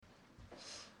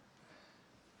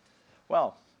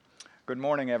Well, good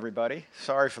morning, everybody.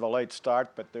 Sorry for the late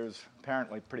start, but there's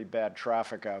apparently pretty bad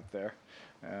traffic out there.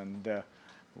 And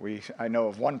I know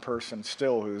of one person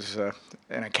still who's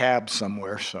in a cab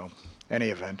somewhere, so any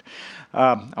event.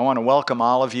 I want to welcome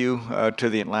all of you to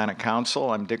the Atlantic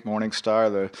Council. I'm Dick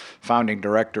Morningstar, the founding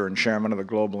director and chairman of the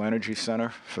Global Energy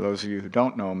Center, for those of you who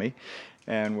don't know me.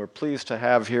 And we're pleased to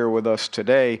have here with us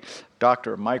today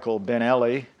Dr. Michael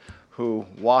Binelli, who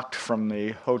walked from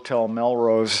the Hotel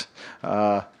Melrose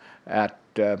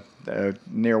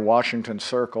near Washington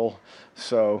Circle.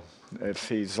 So if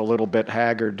he's a little bit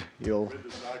haggard, you'll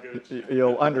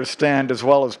understand, as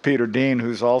well as Peter Dean,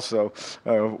 who's also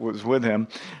was with him.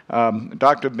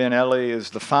 Dr. Binelli is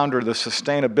the founder of the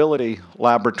Sustainability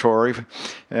Laboratory,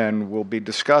 and we'll be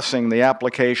discussing the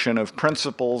application of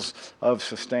principles of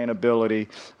sustainability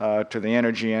to the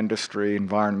energy industry,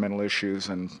 environmental issues,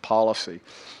 and policy.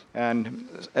 And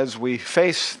as we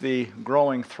face the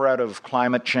growing threat of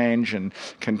climate change and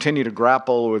continue to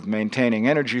grapple with maintaining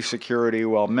energy security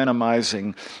while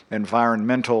minimizing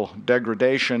environmental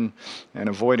degradation and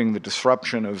avoiding the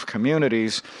disruption of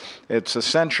communities, it's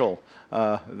essential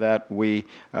that we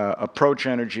approach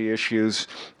energy issues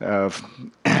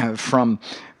from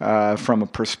a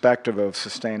perspective of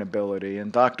sustainability.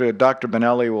 And Dr.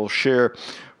 Binelli will share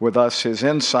with us his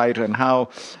insight on how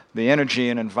the energy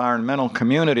and environmental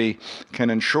community can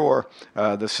ensure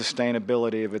the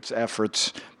sustainability of its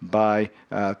efforts by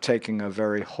taking a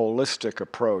very holistic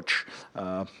approach,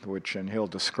 and he'll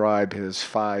describe his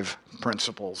 5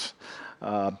 principles.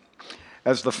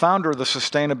 As the founder of the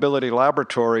Sustainability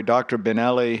Laboratory, Dr.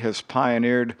 Binelli has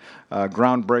pioneered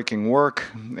groundbreaking work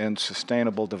in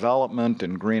sustainable development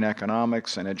and green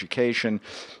economics and education,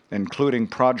 including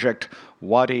Project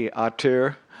Wadi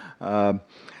Atir,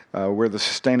 where the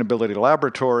Sustainability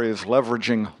Laboratory is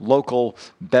leveraging local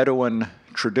Bedouin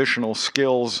traditional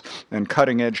skills and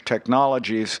cutting-edge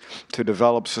technologies to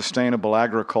develop sustainable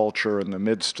agriculture in the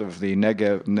midst of the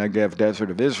Negev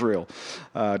Desert of Israel.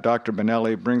 Dr.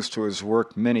 Binelli brings to his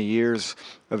work many years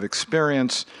of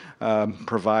experience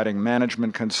providing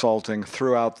management consulting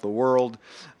throughout the world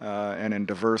and in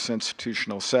diverse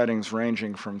institutional settings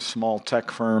ranging from small tech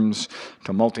firms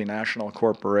to multinational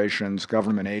corporations,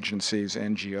 government agencies,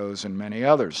 NGOs, and many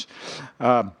others.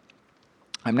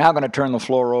 I'm now going to turn the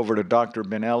floor over to Dr.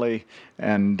 Binelli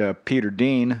and Peter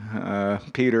Dean.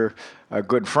 Peter, a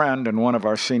good friend and one of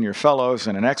our senior fellows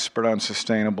and an expert on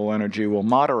sustainable energy, will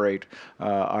moderate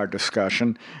our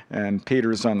discussion. And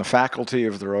Peter's on the faculty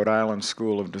of the Rhode Island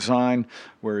School of Design,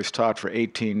 where he's taught for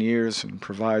 18 years and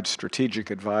provides strategic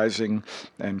advising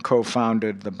and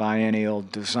co-founded the Biennial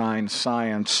Design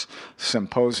Science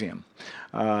Symposium.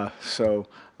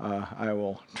 I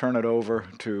will turn it over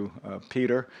to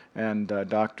Peter and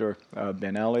Dr.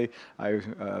 Binelli. I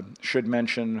should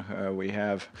mention we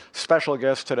have special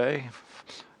guest today,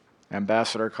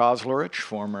 Ambassador Kozlerich,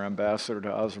 former ambassador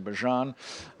to Azerbaijan,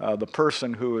 the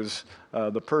person who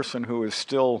is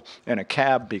still in a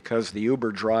cab because the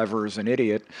Uber driver is an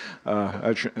idiot.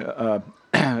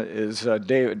 Is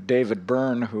David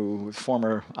Byrne, who was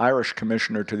former Irish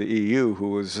commissioner to the EU, who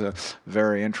was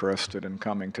very interested in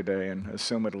coming today, and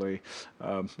assumedly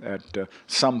at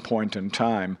some point in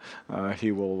time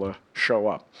he will show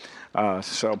up.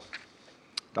 So,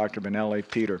 Dr. Binelli,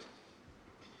 Peter.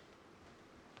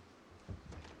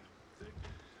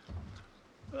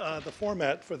 The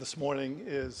format for this morning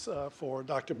is for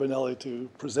Dr. Binelli to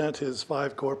present his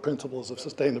 5 core principles of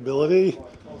sustainability.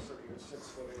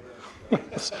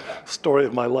 Story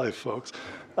of my life, folks.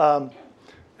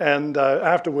 And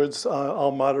afterwards,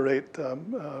 I'll moderate.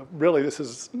 Really, this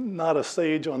is not a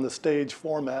sage on the stage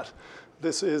format.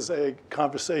 This is a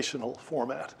conversational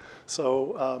format.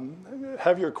 So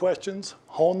have your questions,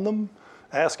 hone them,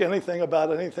 ask anything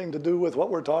about anything to do with what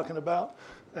we're talking about,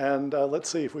 and let's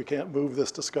see if we can't move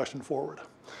this discussion forward.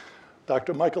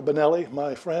 Dr. Michael Binelli,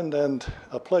 my friend, and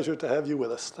a pleasure to have you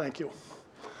with us. Thank you.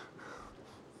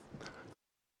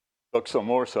 Talk some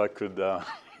more so I could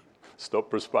stop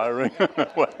perspiring.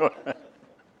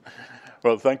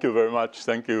 Well, thank you very much.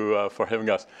 Thank you for having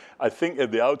us. I think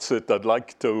at the outset, I'd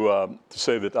like to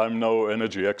say that I'm no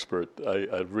energy expert.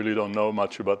 I really don't know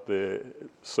much about the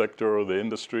sector or the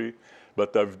industry,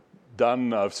 but I've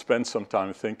spent some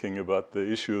time thinking about the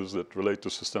issues that relate to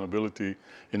sustainability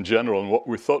in general. And what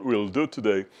we thought we'll do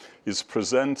today is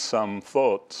present some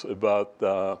thoughts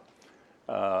about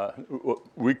what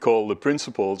we call the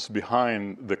principles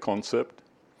behind the concept,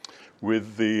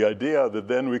 with the idea that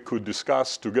then we could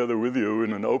discuss together with you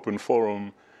in an open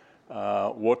forum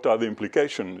what are the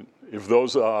implications. If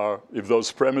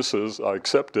those premises are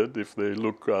accepted, if they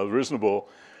look reasonable,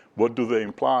 what do they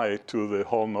imply to the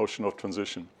whole notion of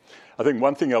transition? I think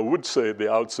one thing I would say at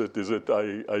the outset is that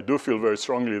I do feel very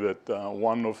strongly that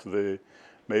one of the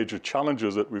major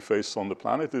challenges that we face on the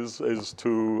planet is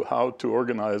to how to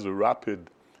organize a rapid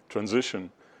transition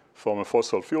from a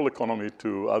fossil fuel economy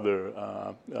to other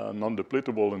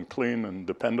non-depletable and clean and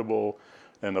dependable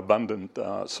and abundant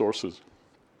sources.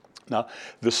 Now,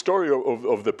 the story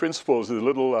of the principles is a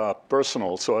little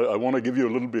personal, so I want to give you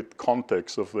a little bit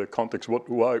context of the context.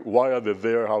 Why are they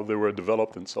there, how they were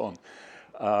developed, and so on.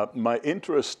 My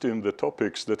interest in the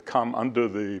topics that come under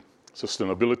the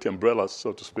sustainability umbrella,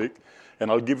 so to speak,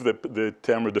 and I'll give the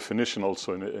term a definition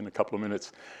also in a couple of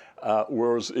minutes,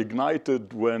 was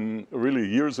ignited when, really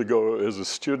years ago as a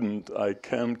student, I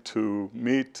came to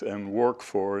meet and work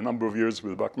for a number of years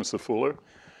with Buckminster Fuller,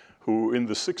 who in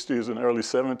the 60s and early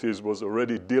 70s was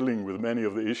already dealing with many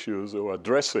of the issues or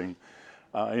addressing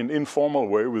in an informal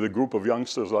way with a group of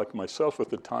youngsters like myself at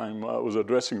the time, was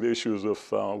addressing the issues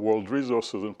of world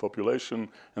resources and population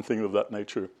and things of that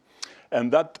nature. And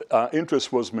that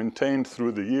interest was maintained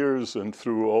through the years and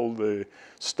through all the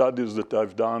studies that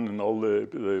I've done and all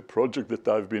the projects that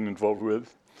I've been involved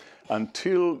with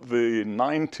until the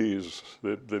 90s,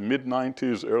 the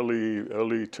mid-90s,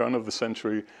 early turn of the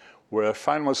century, where I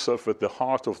find myself at the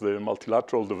heart of the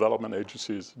multilateral development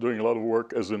agencies, doing a lot of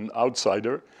work as an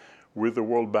outsider with the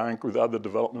World Bank, with other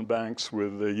development banks,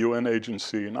 with the UN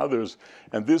agency and others.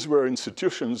 And these were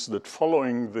institutions that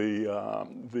following the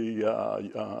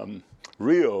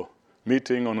Rio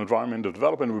meeting on environment and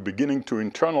development were beginning to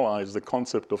internalize the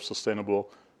concept of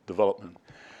sustainable development.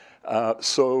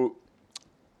 So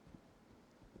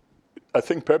I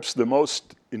think perhaps the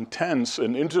most intense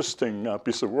and interesting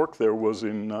piece of work there was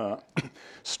in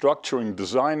structuring,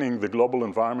 designing the Global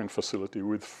Environment Facility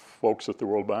with folks at the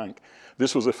World Bank.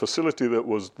 This was a facility that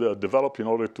was developed in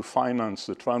order to finance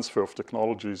the transfer of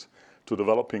technologies to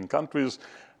developing countries.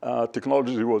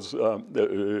 Technology was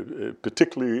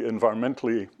particularly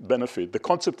environmentally benefit. The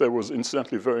concept there was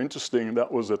incidentally very interesting, and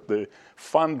that was that the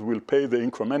fund will pay the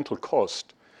incremental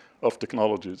cost of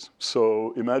technologies.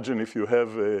 So imagine if you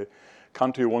have a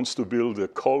country wants to build a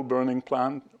coal burning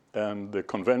plant, and the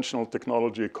conventional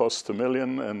technology costs $1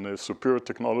 million, and the superior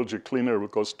technology, cleaner, will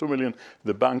cost $2 million.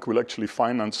 The bank will actually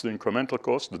finance the incremental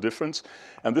cost, the difference,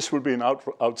 and this will be an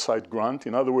outside grant.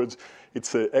 In other words,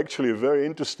 it's actually a very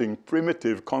interesting,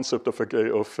 primitive concept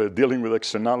of dealing with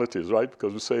externalities, right?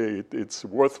 Because we say it's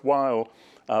worthwhile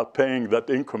paying that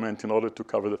increment in order to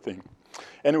cover the thing.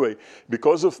 Anyway,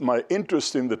 because of my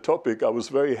interest in the topic, I was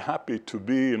very happy to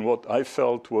be in what I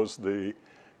felt was the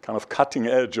kind of cutting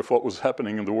edge of what was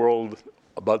happening in the world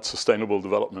about sustainable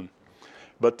development.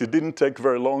 But it didn't take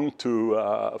very long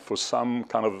for some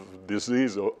kind of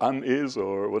disease or unease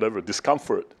or whatever,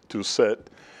 discomfort to set,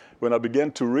 when I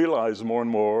began to realize more and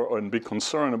more and be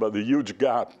concerned about the huge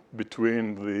gap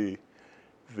between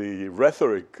the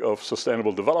rhetoric of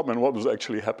sustainable development, what was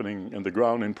actually happening in the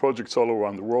ground in projects all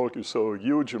around the world. You saw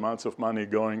huge amounts of money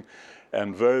going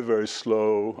and very, very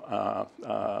slow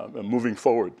moving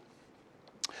forward.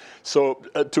 So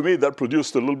to me, that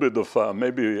produced a little bit of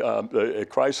maybe a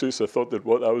crisis. I thought that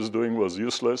what I was doing was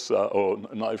useless, or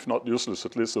if not useless,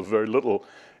 at least of very little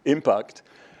impact.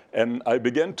 And I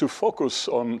began to focus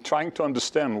on trying to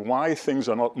understand why things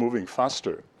are not moving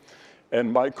faster.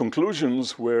 And my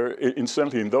conclusions were,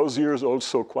 incidentally, in those years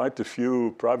also quite a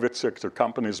few private sector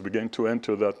companies began to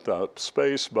enter that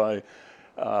space by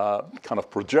kind of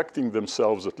projecting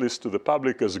themselves, at least to the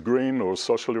public, as green or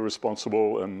socially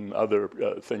responsible and other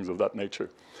things of that nature.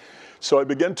 So I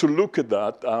began to look at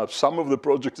that. Some of the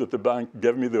projects at the bank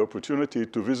gave me the opportunity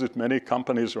to visit many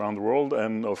companies around the world,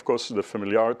 and of course the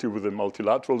familiarity with the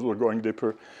multilaterals were going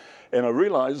deeper. And I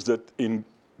realized that in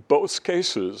both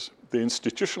cases, the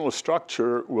institutional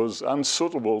structure was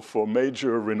unsuitable for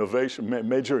major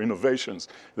innovations,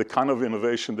 the kind of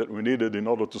innovation that we needed in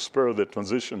order to spur the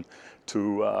transition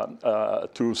to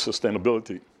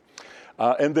sustainability.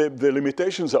 And the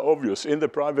limitations are obvious. In the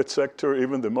private sector,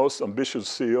 even the most ambitious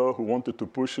CEO who wanted to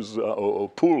push his, or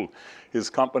pull his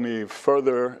company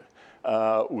further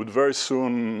would very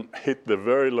soon hit the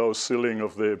very low ceiling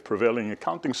of the prevailing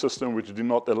accounting system, which did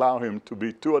not allow him to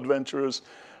be too adventurous.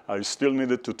 I still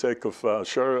needed to take of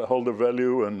shareholder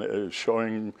value and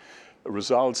showing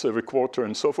results every quarter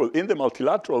and so forth. In the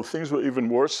multilateral, things were even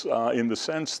worse in the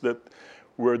sense that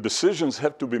where decisions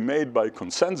have to be made by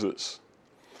consensus,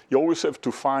 you always have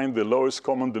to find the lowest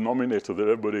common denominator that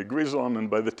everybody agrees on, and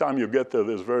by the time you get there,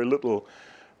 there's very little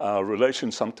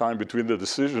relation sometimes between the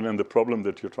decision and the problem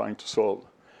that you're trying to solve.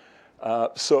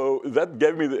 So that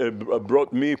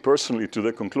brought me personally to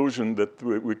the conclusion that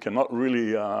we cannot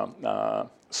really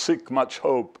seek much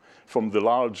hope from the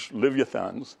large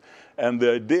leviathans. And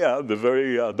the idea, the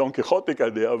very Don Quixotic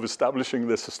idea of establishing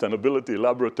the sustainability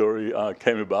laboratory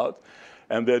came about.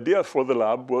 And the idea for the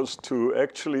lab was to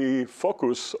actually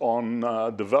focus on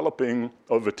developing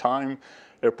over time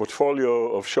a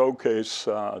portfolio of showcase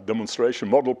demonstration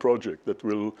model project that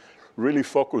will really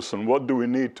focus on what do we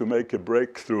need to make a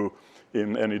breakthrough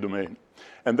in any domain.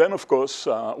 And then, of course,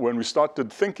 when we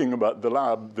started thinking about the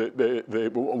lab,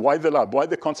 why the lab? Why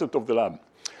the concept of the lab?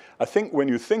 I think when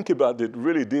you think about it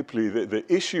really deeply, the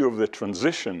issue of the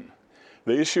transition,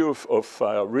 the issue of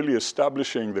really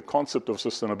establishing the concept of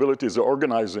sustainability as an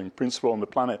organizing principle on the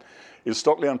planet is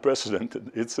totally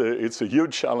unprecedented. It's a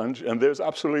huge challenge, and there's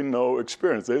absolutely no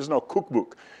experience. There's no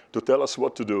cookbook to tell us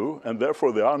what to do, and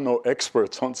therefore there are no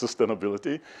experts on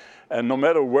sustainability. And no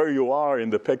matter where you are in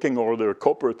the pecking order,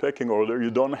 corporate pecking order,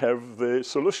 you don't have the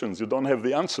solutions. You don't have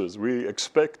the answers. We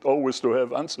expect always to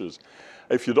have answers.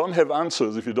 If you don't have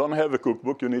answers, if you don't have a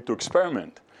cookbook, you need to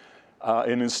experiment.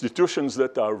 In institutions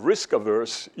that are risk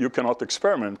averse, you cannot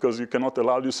experiment because you cannot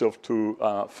allow yourself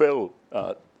to fail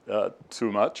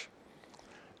too much.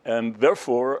 And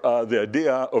therefore, the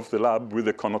idea of the lab with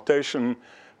the connotation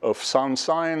of sound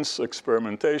science,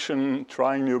 experimentation,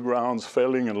 trying new grounds,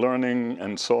 failing and learning,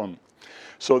 and so on.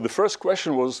 So the first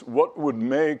question was, what would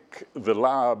make the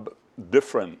lab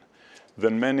different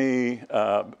than many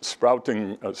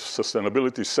sprouting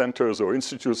sustainability centers or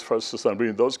institutes for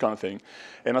sustainability, those kind of things?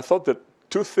 And I thought that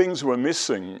two things were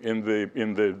missing in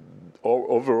the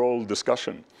overall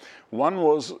discussion. One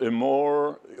was a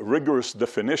more rigorous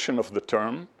definition of the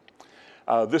term.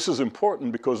 This is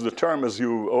important because the term, as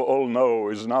you all know,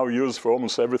 is now used for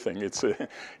almost everything.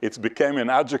 It's became an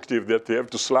adjective that you have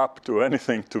to slap to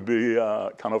anything to be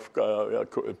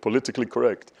politically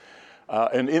correct.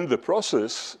 And in the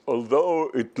process, although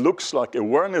it looks like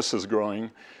awareness is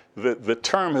growing, the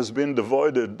term has been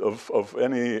devoid of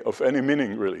any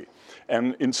meaning, really.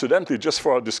 And incidentally, just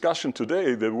for our discussion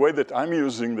today, the way that I'm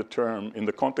using the term in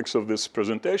the context of this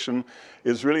presentation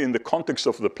is really in the context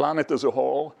of the planet as a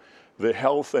whole, the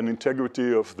health and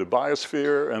integrity of the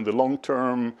biosphere, and the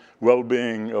long-term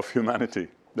well-being of humanity.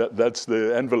 That's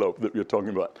the envelope that we're talking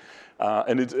about.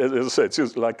 And as I said, it's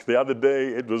just like the other day,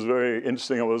 it was very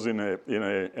interesting. I was in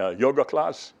a yoga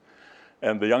class,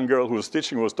 and the young girl who was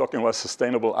teaching was talking about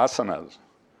sustainable asanas.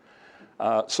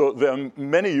 So there are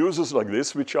many uses like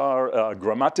this which are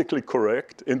grammatically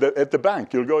correct. At the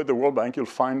bank, you'll go at the World Bank, you'll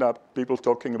find out people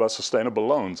talking about sustainable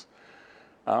loans.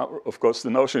 Of course, the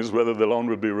notion is whether the loan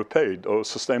will be repaid, or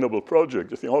sustainable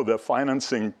project. You think, oh, they're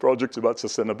financing projects about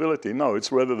sustainability. No,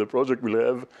 it's whether the project will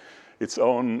have its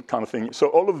own kind of thing. So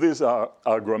all of these are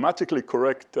grammatically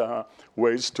correct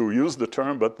ways to use the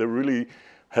term, but they really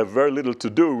have very little to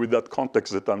do with that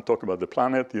context that I'm talking about, the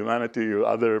planet, humanity, or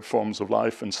other forms of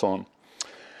life, and so on.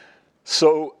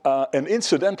 So, and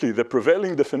incidentally, the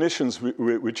prevailing definitions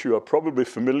which you are probably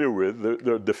familiar with,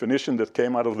 the definition that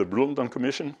came out of the Brundtland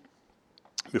Commission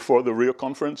before the Rio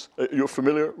conference, you're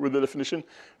familiar with the definition?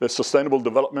 That sustainable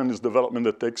development is development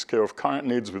that takes care of current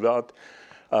needs without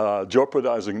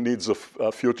jeopardizing needs of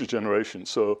future generations.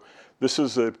 So this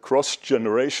is a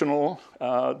cross-generational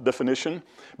definition.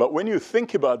 But when you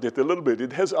think about it a little bit,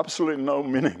 it has absolutely no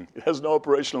meaning. It has no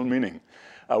operational meaning.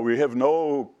 We have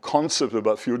no concept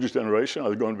about future generation. Are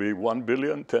they going to be 1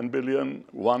 billion, 10 billion,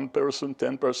 1 person,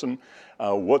 10 person?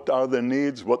 What are their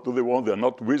needs? What do they want? They're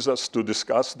not with us to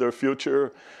discuss their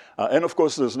future. And of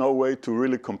course, there's no way to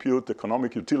really compute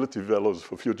economic utility values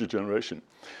for future generation.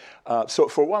 So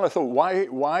for a while, I thought,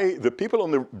 why the people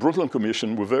on the Brundtland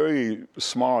Commission were very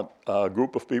smart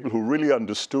group of people who really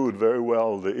understood very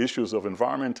well the issues of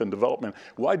environment and development.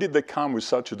 Why did they come with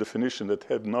such a definition that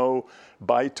had no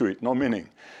bite to it, no meaning?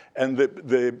 And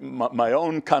my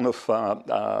own kind of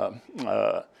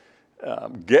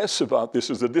guess about this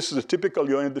is that this is a typical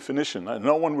UN definition.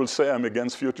 No one will say I'm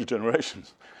against future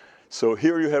generations. So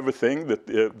here you have a thing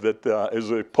that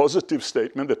is a positive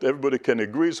statement that everybody can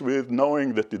agree with,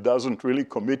 knowing that it doesn't really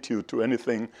commit you to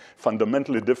anything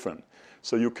fundamentally different.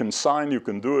 So you can sign, you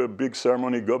can do a big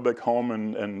ceremony, go back home,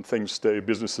 and things stay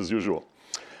business as usual.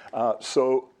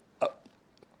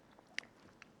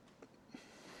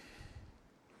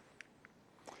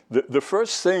 The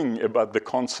first thing about the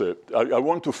concept, I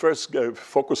want to first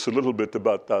focus a little bit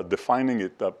about defining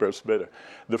it perhaps better.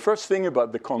 The first thing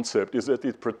about the concept is that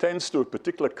it pertains to a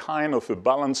particular kind of a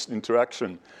balanced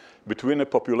interaction between a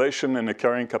population and a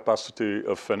carrying capacity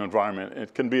of an environment.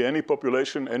 It can be any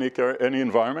population, any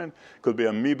environment. It could be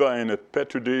amoeba in a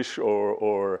petri dish,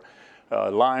 or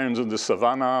lions in the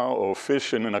savannah, or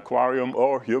fish in an aquarium,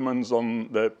 or humans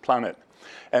on the planet.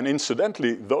 And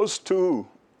incidentally, those two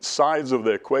sides of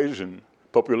the equation,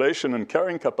 population and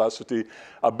carrying capacity,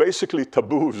 are basically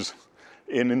taboos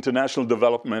in international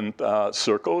development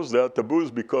circles. They are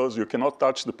taboos because you cannot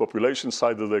touch the population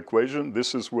side of the equation.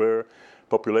 This is where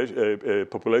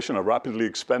population are rapidly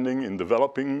expanding in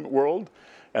developing world.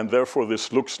 And therefore,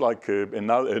 this looks like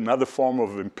another form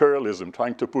of imperialism,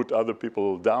 trying to put other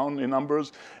people down in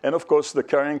numbers. And of course, the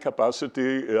carrying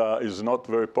capacity is not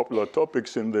very popular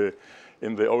topics in the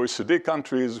OECD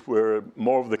countries, where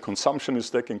more of the consumption is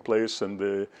taking place and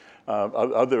the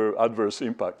other adverse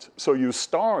impacts. So you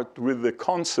start with the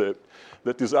concept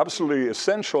that is absolutely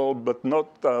essential, but not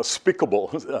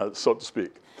speakable, so to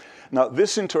speak. Now,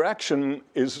 this interaction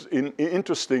is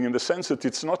interesting in the sense that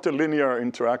it's not a linear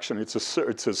interaction. It's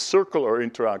a circular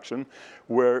interaction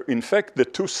where, in fact, the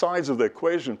two sides of the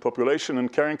equation, population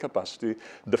and carrying capacity,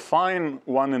 define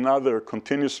one another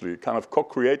continuously, kind of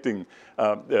co-creating,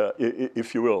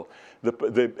 if you will.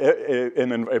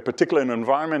 A particular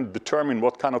environment determine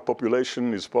what kind of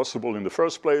population is possible in the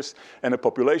first place, and a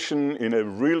population in a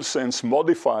real sense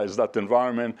modifies that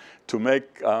environment to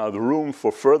make the room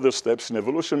for further steps in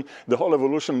evolution. The whole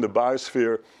evolution in the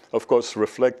biosphere, of course,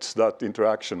 reflects that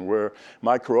interaction where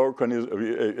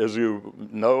microorganisms, as you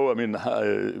know, I mean,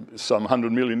 some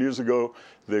 100 million years ago,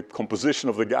 the composition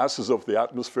of the gases of the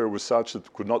atmosphere was such that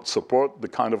it could not support the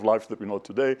kind of life that we know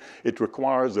today. It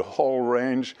requires a whole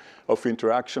range of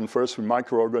interaction, first with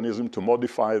microorganisms to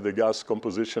modify the gas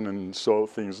composition, and so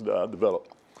things develop.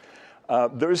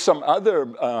 There is some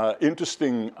other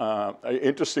interesting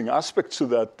aspects to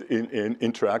that in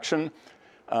interaction.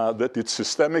 That it's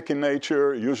systemic in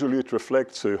nature. Usually it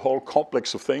reflects a whole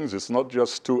complex of things. It's not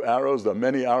just two arrows. There are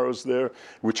many arrows there,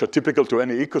 which are typical to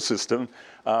any ecosystem.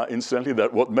 Incidentally,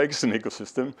 that's what makes an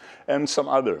ecosystem, and some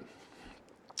other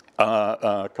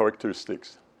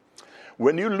characteristics.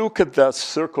 When you look at that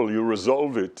circle, you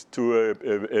resolve it to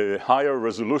a higher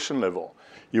resolution level.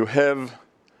 You have,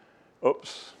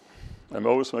 oops, I'm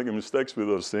always making mistakes with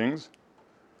those things.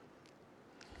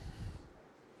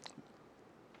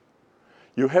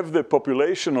 You have the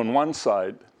population on one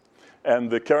side and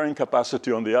the carrying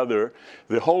capacity on the other.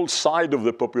 The whole side of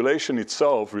the population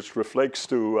itself, which relates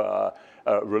to a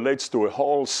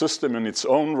whole system in its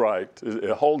own right,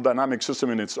 a whole dynamic system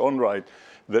in its own right,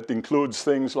 that includes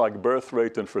things like birth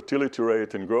rate and fertility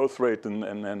rate and growth rate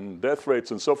and death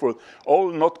rates and so forth, all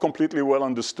not completely well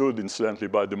understood, incidentally,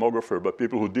 by demographers, by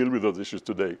people who deal with those issues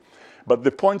today. But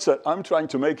the points that I'm trying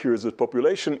to make here is that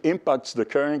population impacts the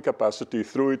carrying capacity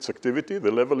through its activity, the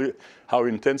level, how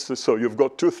intense it is. So you've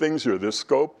got two things here, the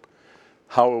scope,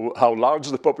 how large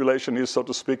the population is, so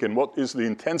to speak, and what is the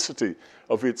intensity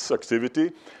of its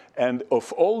activity. And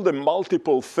of all the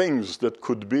multiple things that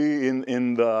could be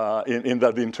in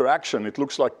that interaction, it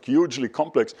looks like hugely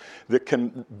complex, they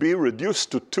can be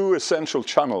reduced to two essential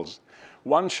channels.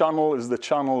 One channel is the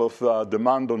channel of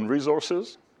demand on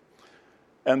resources,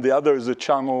 and the other is a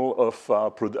channel of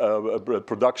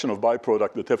production of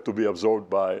byproduct that have to be absorbed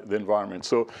by the environment.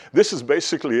 So this is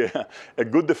basically a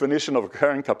good definition of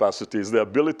carrying capacity, is the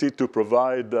ability to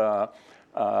provide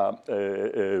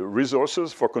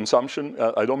resources for consumption.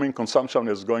 I don't mean consumption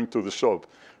as going to the shop.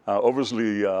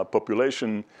 Obviously,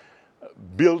 population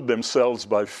build themselves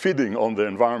by feeding on the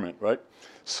environment, right?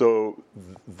 So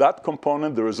that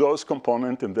component, the resource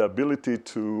component, and the ability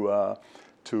to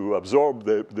absorb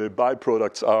the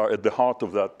byproducts are at the heart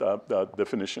of that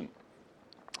definition.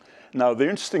 Now, the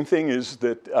interesting thing is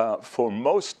that for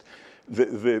most,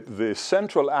 the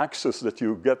central axis that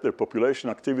you get the population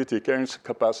activity, carrying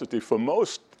capacity, for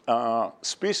most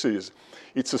species,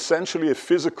 it's essentially a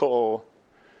physical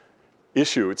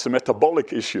issue. It's a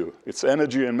metabolic issue. It's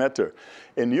energy and matter.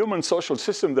 In human social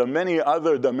system, there are many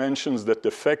other dimensions that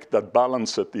affect that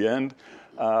balance at the end.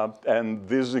 And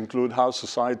these include how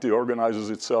society organizes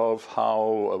itself,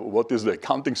 what is the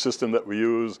accounting system that we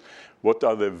use, what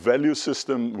are the value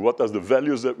system, what are the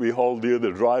values that we hold dear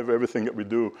that drive everything that we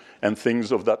do, and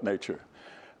things of that nature.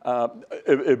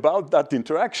 About that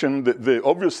interaction, the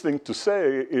obvious thing to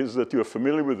say is that you're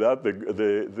familiar with that,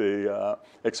 the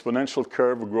exponential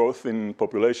curve of growth in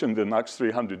population in the next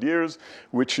 300 years,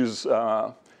 which is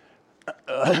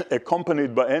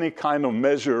accompanied by any kind of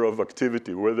measure of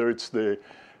activity, whether it's the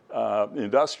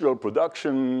industrial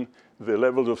production, the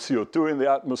levels of CO2 in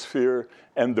the atmosphere,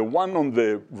 and the one on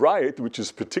the right, which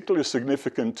is particularly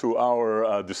significant to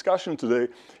our discussion today,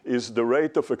 is the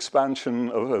rate of expansion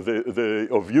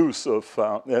of use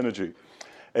of energy.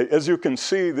 As you can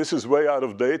see, this is way out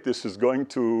of date. This is going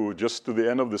to just to the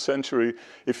end of the century.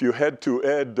 If you had to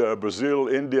add Brazil,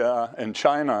 India, and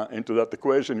China into that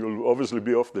equation, you'll obviously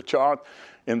be off the chart.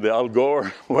 In the Al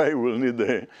Gore way, we'll need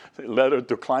the ladder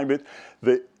to climb it.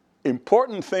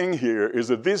 important thing here is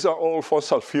that these are all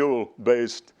fossil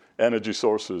fuel-based energy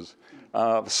sources.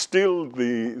 Still,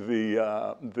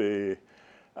 the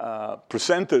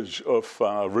percentage of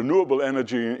renewable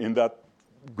energy in that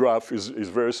graph is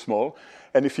very small.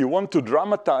 And if you want to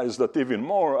dramatize that even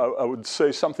more, I would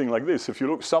say something like this. If you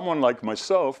look, someone like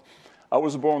myself, I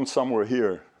was born somewhere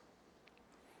here.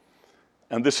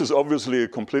 And this is obviously a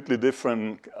completely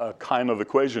different kind of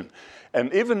equation.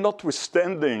 And even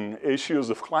notwithstanding issues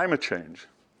of climate change,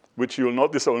 which you'll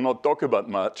notice I will not talk about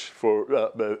much for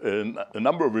a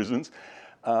number of reasons,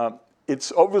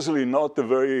 it's obviously not a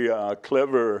very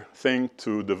clever thing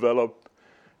to develop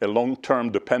a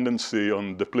long-term dependency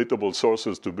on depletable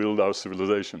sources to build our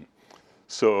civilization.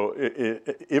 So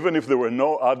even if there were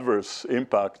no adverse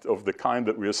impact of the kind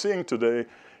that we are seeing today,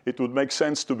 it would make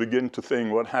sense to begin to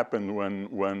think what happened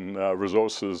when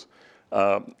resources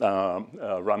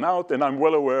run out. And I'm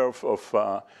well aware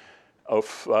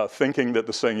of thinking that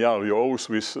the saying, yeah, you always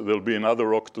wish there'll be another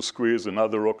rock to squeeze,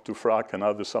 another rock to frack,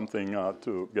 another something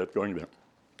to get going there.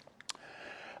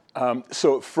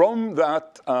 So from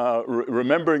that,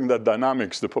 remembering that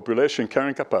dynamics, the population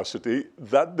carrying capacity,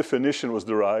 that definition was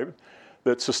derived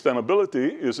that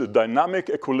sustainability is a dynamic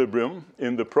equilibrium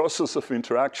in the process of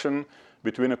interaction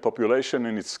between a population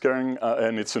and its carrying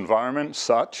and its environment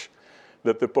such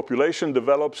that the population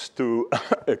develops to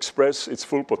express its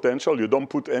full potential. You don't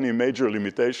put any major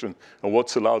limitation on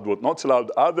what's allowed, what's not allowed,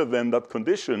 other than that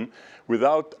condition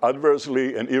without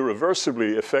adversely and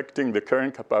irreversibly affecting the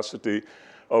carrying capacity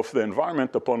of the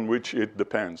environment upon which it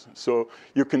depends. So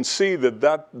you can see that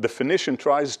that definition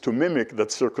tries to mimic that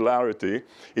circularity.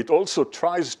 It also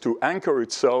tries to anchor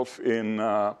itself in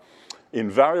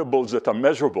variables that are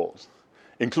measurable,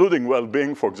 including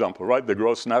well-being, for example, right? The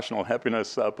gross national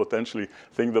happiness, potentially,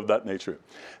 things of that nature.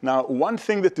 Now, one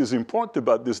thing that is important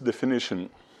about this definition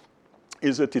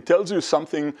is that it tells you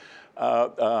something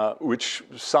which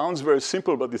sounds very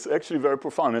simple, but it's actually very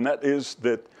profound, and that is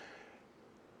that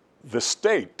the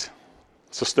state,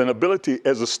 sustainability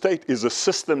as a state, is a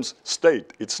systems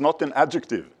state. It's not an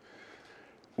adjective.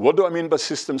 What do I mean by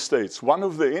system states? One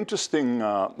of the interesting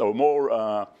or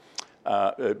more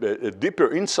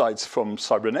deeper insights from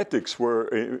cybernetics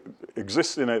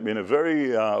exists in a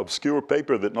very obscure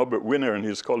paper that Norbert Wiener and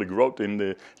his colleague wrote in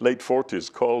the late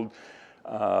 40s called,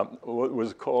 what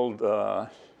was it called?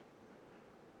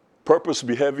 Purpose,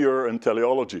 Behavior, and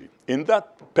Teleology. In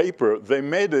that paper, they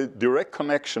made a direct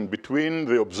connection between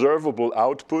the observable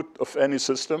output of any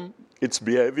system, its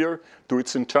behavior, to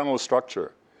its internal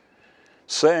structure,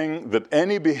 saying that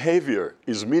any behavior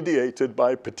is mediated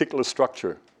by a particular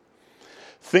structure.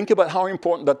 Think about how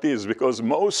important that is, because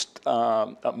most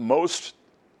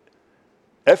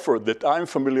effort that I'm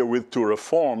familiar with to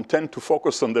reform tend to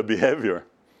focus on the behavior,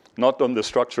 not on the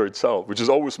structure itself, which is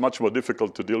always much more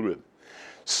difficult to deal with.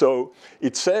 So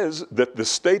it says that the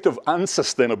state of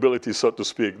unsustainability, so to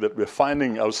speak, that we're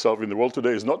finding ourselves in the world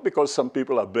today is not because some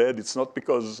people are bad, it's not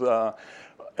because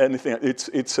anything,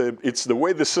 it's the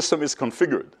way the system is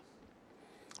configured.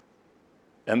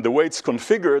 And the way it's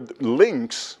configured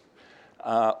links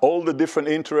all the different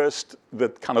interests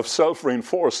that kind of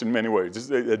self-reinforce in many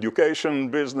ways. Education,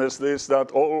 business, this, that,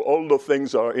 all the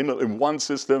things are in one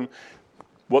system.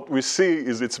 What we see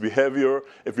is its behavior.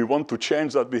 If we want to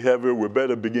change that behavior, we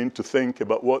better begin to think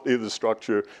about what is the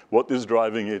structure, what is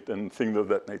driving it, and things of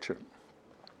that nature.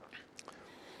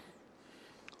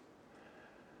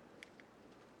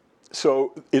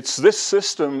 So it's this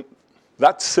system,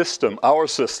 that system, our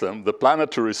system, the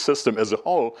planetary system as a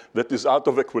whole, that is out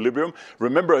of equilibrium.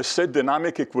 Remember, I said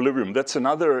dynamic equilibrium. That's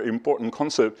another important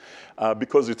concept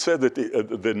because it said that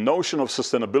the notion of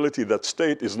sustainability, that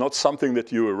state, is not something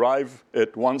that you arrive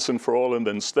at once and for all and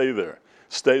then stays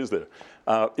there.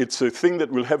 It's a thing that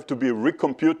will have to be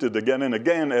recomputed again and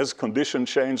again as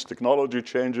conditions change, technology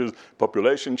changes,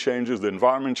 population changes, the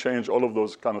environment changes, all of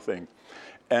those kind of things.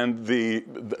 And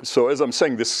so as I'm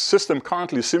saying, this system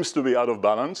currently seems to be out of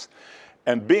balance.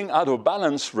 And being out of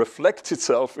balance reflects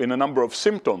itself in a number of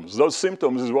symptoms. Those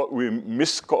symptoms is what we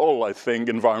miscall, I think,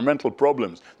 environmental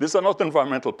problems. These are not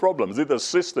environmental problems.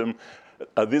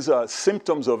 These are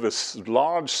symptoms of a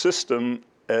large system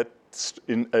at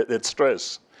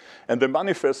stress. And they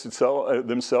manifest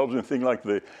themselves in things like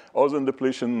the ozone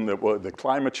depletion, the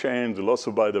climate change, the loss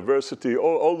of biodiversity,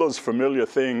 all those familiar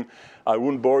things. I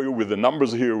won't bore you with the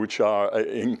numbers here, which are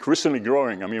increasingly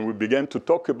growing. I mean, we began to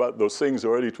talk about those things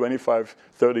already 25,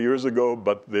 30 years ago,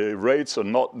 but the rates are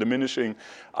not diminishing,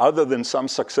 other than some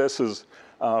successes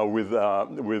with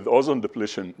ozone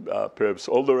depletion, perhaps.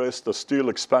 All the rest are still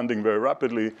expanding very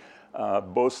rapidly.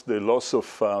 both the loss of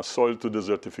soil to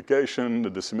desertification, the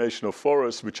decimation of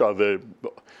forests, which are the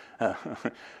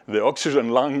oxygen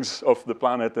lungs of the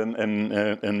planet,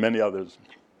 and many others.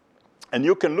 And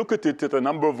you can look at it in a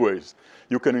number of ways.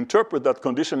 You can interpret that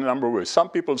condition in a number of ways. Some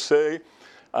people say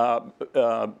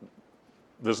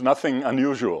there's nothing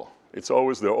unusual.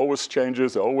 There are always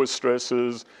changes, there are always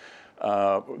stresses.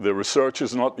 The research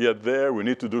is not yet there. We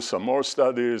need to do some more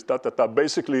studies,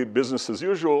 Basically, business as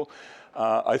usual.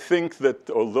 I think that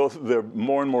although there are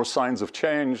more and more signs of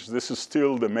change, this is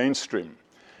still the mainstream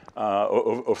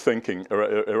of thinking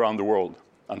around the world,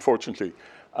 unfortunately.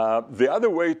 The other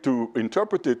way to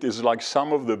interpret it is like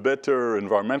some of the better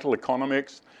environmental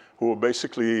economics who are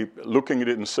basically looking at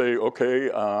it and say, okay,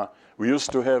 we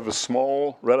used to have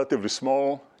a relatively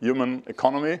small human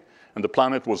economy, and the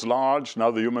planet was large. Now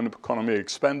the human economy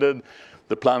expanded.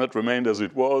 The planet remained as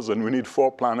it was, and we need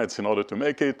 4 planets in order to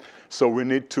make it. So we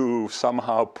need to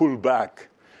somehow pull back.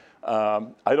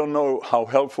 I don't know how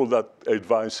helpful that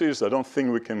advice is. I don't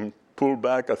think we can pull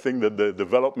back. I think that the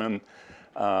development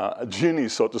genie,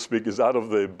 so to speak, is out of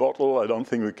the bottle. I don't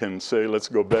think we can say, let's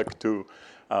go back to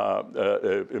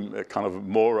a kind of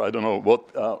more, I don't know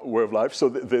what, way of life. So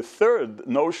the third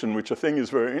notion, which I think is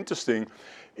very interesting,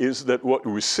 is that what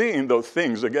we see in those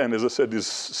things, again, as I said, is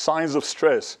signs of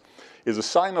stress, is a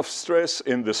sign of stress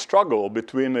in the struggle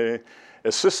between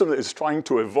a system that is trying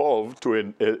to evolve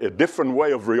to a different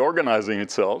way of reorganizing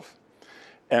itself,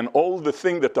 and all the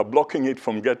things that are blocking it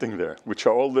from getting there, which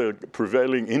are all the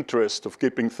prevailing interest of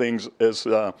keeping things as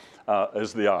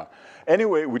they are.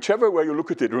 Anyway, whichever way you look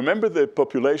at it, remember the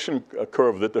population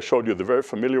curve that I showed you, the very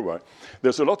familiar one.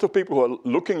 There's a lot of people who are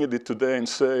looking at it today and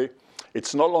say,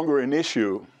 it's no longer an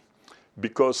issue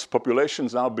because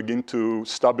populations now begin to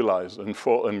stabilize and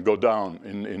fall and go down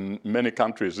in many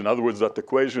countries. In other words, that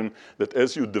equation that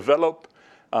as you develop,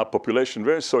 population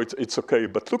varies, so it's okay.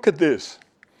 But look at this.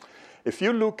 If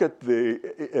you look at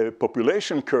the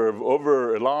population curve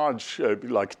over a large,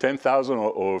 like 10,000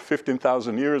 or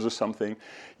 15,000 years or something,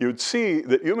 you'd see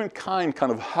that humankind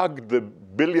kind of hugged the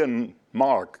billion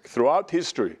mark throughout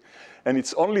history. And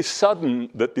it's only sudden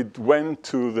that it went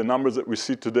to the numbers that we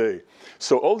see today.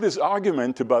 So all this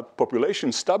argument about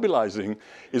population stabilizing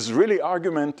is really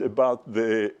argument about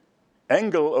the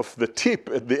angle of the tip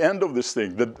at the end of this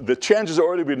thing. The change has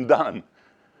already been done.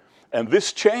 And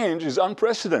this change is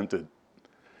unprecedented.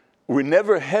 We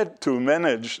never had to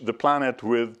manage the planet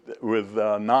with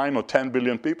 9 or 10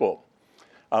 billion people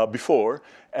before.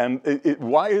 And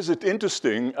why is it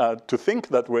interesting to think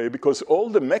that way? Because all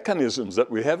the mechanisms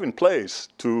that we have in place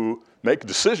to make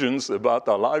decisions about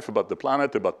our life, about the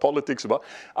planet, about politics,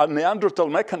 are Neanderthal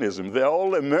mechanisms. They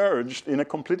all emerged in a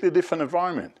completely different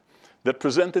environment that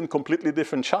presented a completely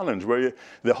different challenge, where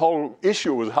the whole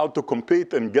issue was how to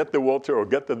compete and get the water or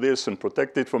get the this and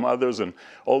protect it from others, and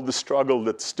all the struggle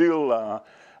that still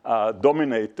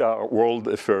dominate our world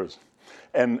affairs.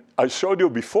 And I showed you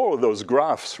before those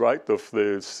graphs, right, of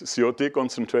the CO2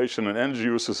 concentration and energy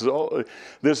uses.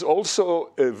 There's also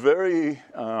a very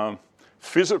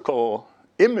physical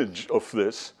image of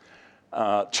this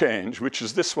change, which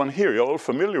is this one here. You're all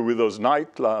familiar with those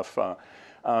night life.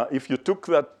 If you took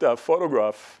that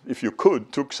photograph, if you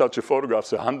took such a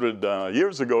photograph 100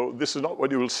 years ago, this is not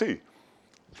what you will see.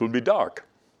 It will be dark.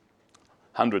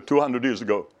 100, 200 years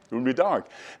ago. It will be dark.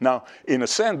 Now, in a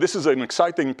sense, this is an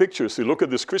exciting picture. So look at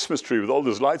this Christmas tree with all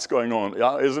these lights going on.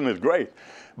 Yeah, isn't it great?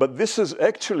 But this is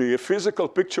actually a physical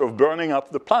picture of burning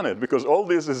up the planet, because all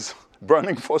this is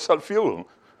burning fossil fuel.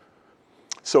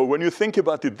 So when you think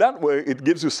about it that way, it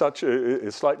gives you such a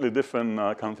slightly different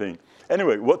kind of thing.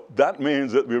 Anyway, what that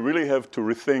means that we really have to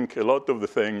rethink a lot of the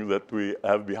things that we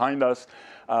have behind us,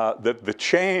 that the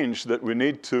change that we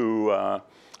need to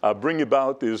bring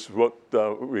about is what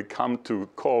we come to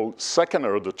call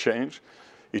second-order change.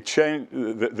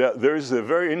 There is a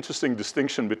very interesting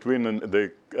distinction between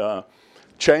the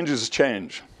change is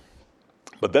change.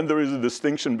 But then there is a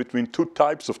distinction between 2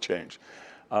 types of change.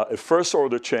 A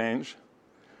first-order change,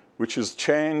 which is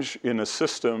change in a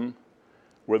system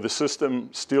where the system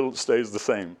still stays the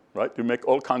same, right? You make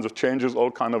all kinds of changes,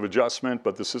 all kind of adjustment,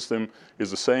 but the system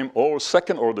is the same. Or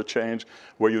second-order change,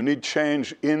 where you need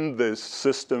change in the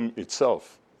system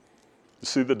itself. You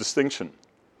see the distinction?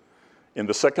 In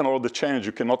the second-order change,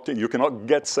 you cannot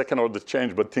get second-order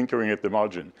change by tinkering at the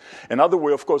margin. Another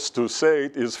way, of course, to say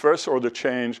it is first-order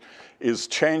change is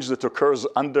change that occurs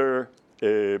under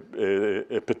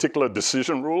a particular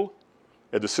decision rule,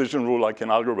 a decision rule like in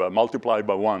algebra, multiply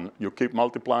by 1. You keep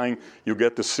multiplying, you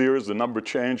get the series, the number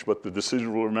change, but the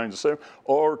decision rule remains the same,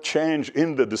 or change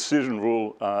in the decision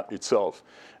rule itself.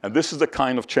 And this is the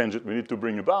kind of change that we need to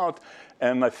bring about.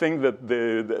 And I think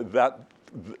that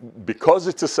because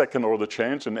it's a second order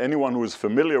change, and anyone who is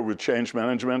familiar with change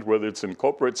management, whether it's in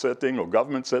corporate setting or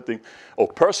government setting or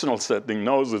personal setting,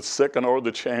 knows that second order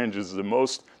change is the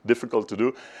most difficult to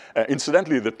do.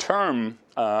 Incidentally, the term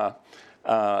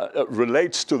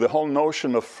relates to the whole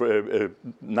notion of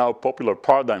now popular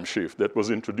paradigm shift that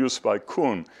was introduced by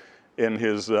Kuhn in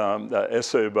his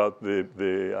essay about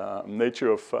the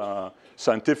nature of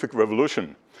scientific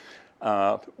revolution.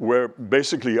 Where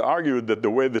basically he argued that the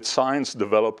way that science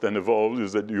developed and evolved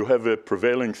is that you have a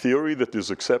prevailing theory that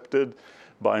is accepted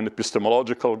by an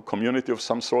epistemological community of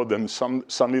some sort, then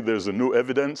suddenly there's a new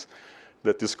evidence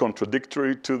that is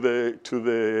contradictory to the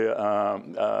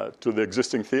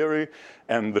existing theory,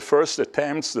 and the first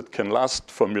attempts that can last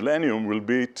for millennium will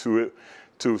be to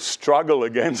struggle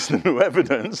against the new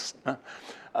evidence.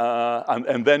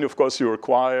 And then, of course, you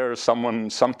require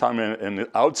sometime an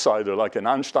outsider, like an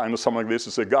Einstein or something like this,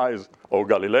 to say, guys, or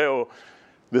Galileo,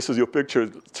 this is your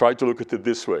picture, try to look at it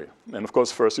this way. And of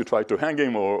course, first you try to hang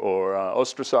him or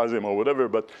ostracize him or whatever,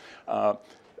 but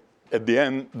at the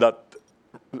end, that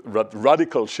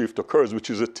radical shift occurs, which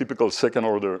is a typical second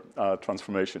order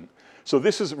transformation. So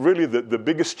this is really the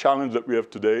biggest challenge that we have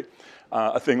today.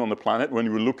 I think on the planet, when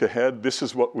you look ahead, this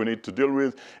is what we need to deal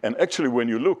with. And actually, when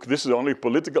you look, this is the only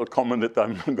political comment that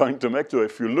I'm going to make to it.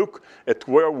 If you look at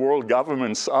where world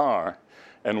governments are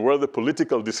and where the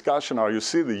political discussion are, you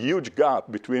see the huge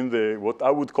gap between what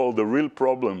I would call the real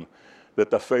problem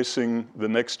that are facing the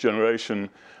next generation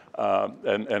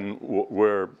and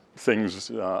where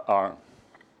things are.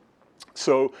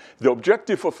 So the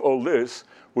objective of all this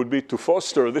would be to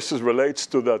foster, this relates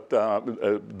to that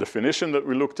definition that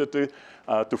we looked at,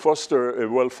 to foster a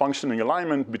well-functioning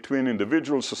alignment between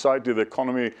individual, society, the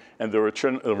economy, and the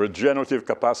regenerative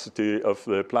capacity of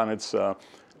the planet's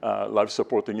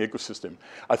life-supporting ecosystem.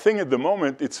 I think at the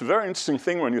moment, it's a very interesting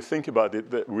thing when you think about it,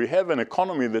 that we have an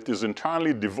economy that is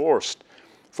entirely divorced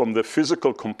from the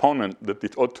physical component that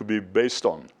it ought to be based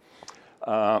on.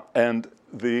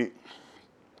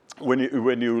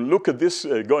 When you look at this,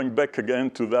 going back again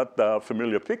to that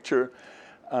familiar picture,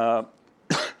 and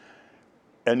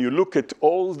you look at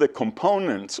all the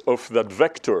components of that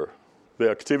vector, the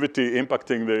activity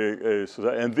impacting the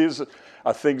society, and these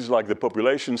are things like the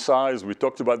population size, we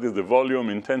talked about this, the volume,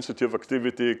 intensity of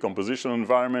activity, compositional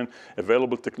environment,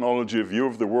 available technology, view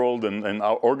of the world, and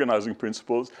our organizing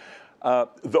principles.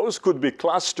 Those could be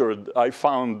clustered, I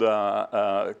found,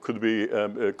 could be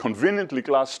conveniently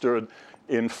clustered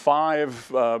in 5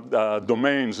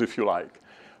 domains, if you like.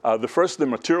 The first, the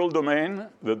material domain,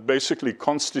 that basically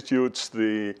constitutes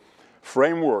the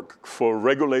framework for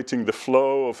regulating the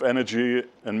flow of energy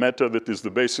and matter that is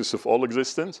the basis of all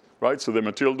existence, right? So the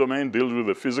material domain deals with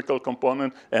the physical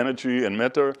component, energy and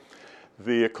matter.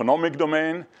 The economic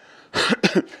domain,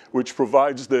 which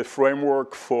provides the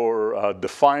framework for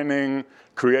defining,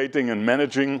 creating, and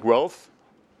managing wealth.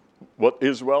 What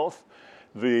is wealth?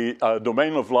 The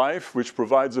domain of life, which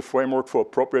provides a framework for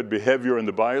appropriate behavior in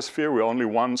the biosphere. We're only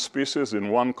one species in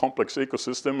one complex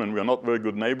ecosystem, and we're not very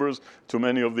good neighbors to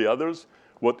many of the others.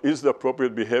 What is the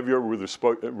appropriate behavior with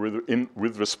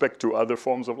respect to other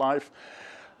forms of life?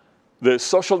 The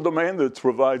social domain that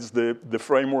provides the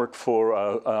framework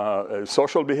for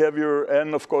social behavior,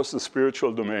 and of course the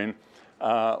spiritual domain,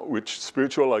 which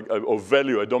spiritual or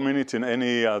value, I don't mean it in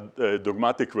any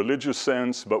dogmatic religious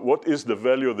sense, but what is the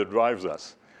value that drives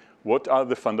us? What are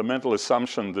the fundamental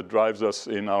assumptions that drives us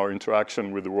in our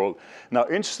interaction with the world? Now,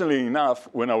 interestingly enough,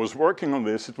 when I was working on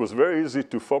this, it was very easy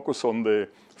to focus on the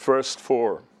first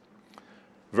 4.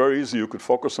 Very easy, you could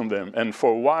focus on them. And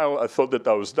for a while, I thought that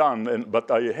I was done, but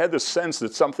I had a sense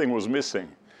that something was missing,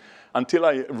 until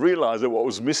I realized that what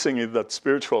was missing is that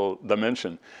spiritual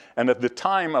dimension. And at the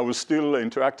time, I was still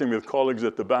interacting with colleagues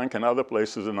at the bank and other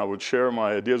places, and I would share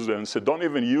my ideas with them and say, don't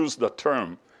even use the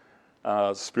term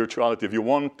spirituality. If you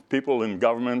want people in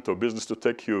government or business to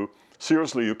take you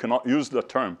seriously, you cannot use that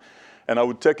term. And I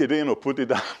would take it in or put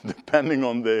it out, depending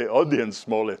on the audience,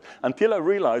 more or less, until I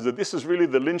realized that this is really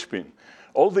the linchpin.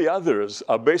 All the others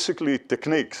are basically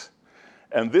techniques.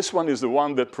 And this one is the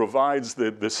one that provides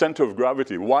the center of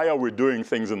gravity. Why are we doing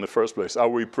things in the first place? Are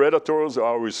we predators or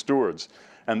are we stewards?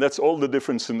 And that's all the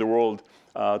difference in the world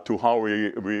to how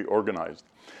we organize.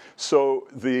 So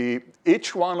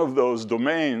each one of those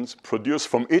domains produce,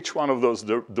 from each one of those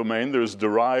domains, there's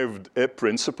derived a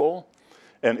principle.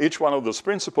 And each one of those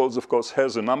principles, of course,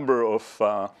 has a number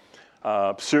of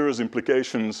serious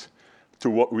implications to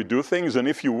what we do things. And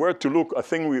if you were to look, I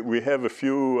think we have a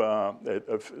few,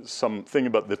 something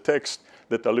about the text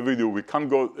that I'll leave with you. We can't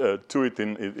go to it,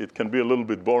 it can be a little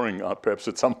bit boring perhaps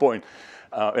at some point.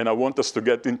 And I want us to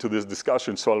get into this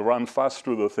discussion, so I'll run fast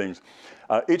through the things.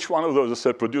 Each one of those, as I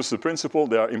said, produces a principle,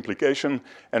 there are implications,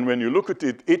 and when you look at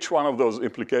it, each one of those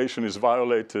implications is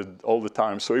violated all the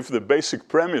time. So if the basic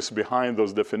premise behind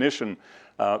those definitions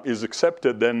is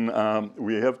accepted, then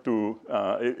we have to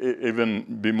even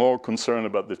be more concerned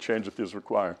about the change that is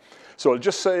required. So I'll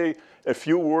just say a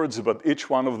few words about each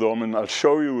one of them, and I'll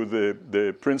show you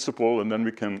the principle, and then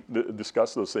we can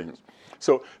discuss those things.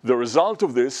 So the result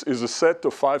of this is a set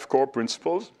of 5 core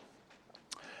principles,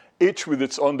 each with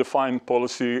its own defined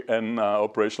policy and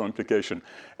operational implication.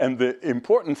 And the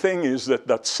important thing is that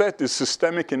that set is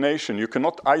systemic in nature. You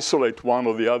cannot isolate one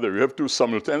or the other. You have to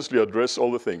simultaneously address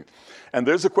all the things. And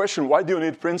there's a question, why do you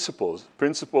need principles?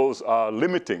 Principles are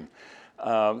limiting.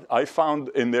 I found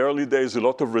in the early days a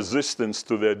lot of resistance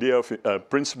to the idea of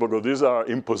principle, because these are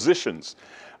impositions.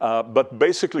 But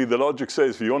basically the logic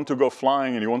says if you want to go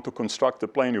flying and you want to construct a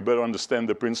plane, you better understand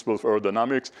the principle of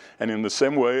aerodynamics. And in the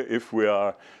same way, if we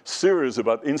are serious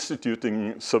about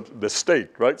instituting the state,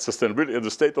 right, sustainability of the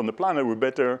state on the planet, we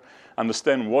better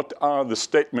understand what are the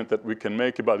statements that we can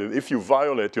make about it. If you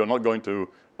violate, you're not going to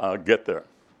get there.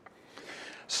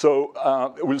 So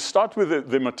we'll start with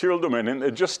the material domain.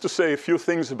 And just to say a few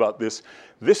things about this,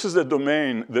 this is a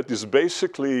domain that is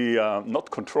basically not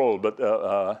controlled, but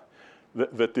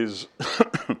that is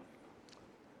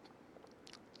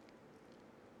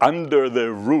under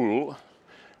the rule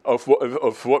of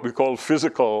what we call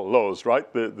physical laws,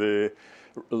 right? The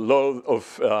law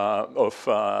of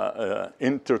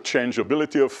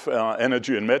interchangeability of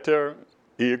energy and matter,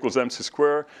 E equals mc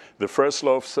squared. The first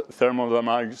law of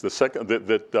thermodynamics, the second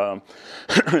that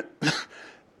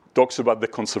talks about the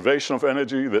conservation of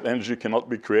energy, that energy cannot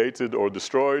be created or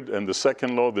destroyed, and the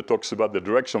second law that talks about the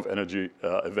direction of energy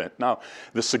event. Now,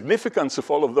 the significance of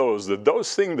all of those, that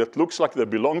those things that looks like they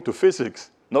belong to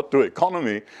physics, not to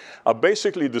economy, are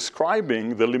basically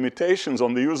describing the limitations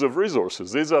on the use of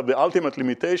resources. These are the ultimate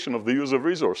limitation of the use of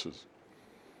resources,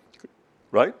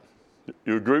 right?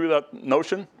 You agree with that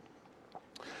notion?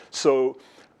 So,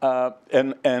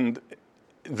 and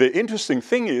the interesting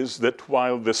thing is that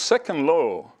while the second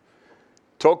law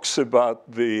talks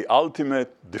about the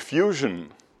ultimate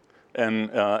diffusion and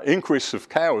increase of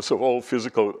chaos of all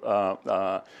physical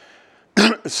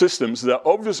systems, there are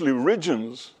obviously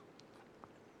regions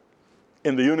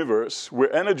in the universe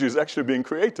where energy is actually being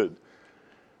created.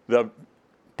 There are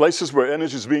places where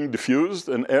energy is being diffused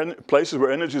and places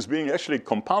where energy is being actually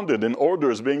compounded and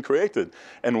order is being created.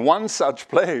 And one such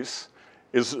place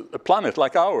is a planet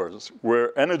like ours,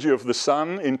 where energy of the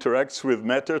sun interacts with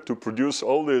matter to produce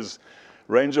all this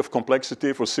range of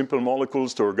complexity for simple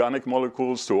molecules to organic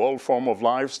molecules to all form of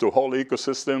lives to whole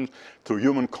ecosystems to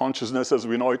human consciousness as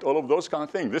we know it, all of those kind of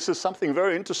things. This is something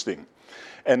very interesting.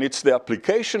 And it's the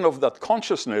application of that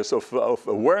consciousness, of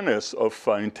awareness, of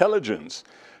intelligence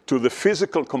to the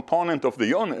physical component of the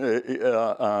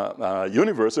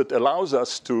universe that allows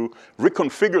us to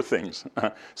reconfigure things,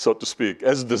 so to speak,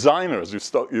 as designers.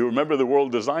 You remember the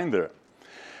word design there.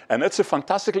 And that's a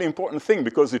fantastically important thing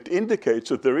because it indicates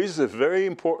that there is a very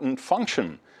important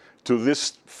function to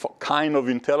this kind of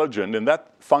intelligence, and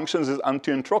that function is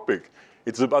anti-entropic.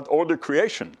 It's about order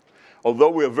creation.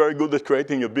 Although we are very good at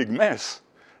creating a big mess,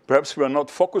 perhaps we are not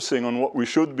focusing on what we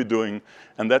should be doing,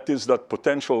 and that is that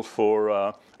potential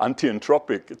for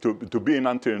anti-entropic, to be an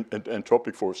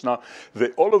anti-entropic force. Now,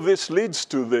 all of this leads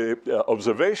to the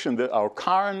observation that our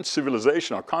current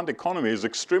civilization, our current economy is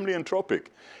extremely entropic.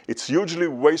 It's hugely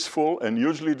wasteful and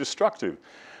hugely destructive.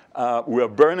 We are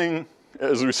burning,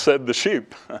 as we said, the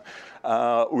sheep. We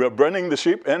are burning the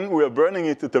sheep, and we are burning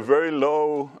it at a very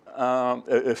low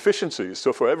efficiency.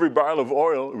 So for every barrel of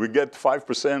oil, we get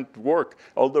 5% work.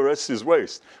 All the rest is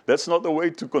waste. That's not the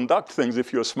way to conduct things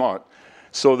if you're smart.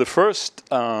 So the first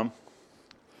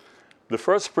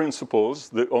principles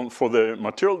for the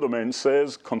material domain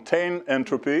says contain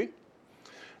entropy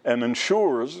and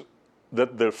ensures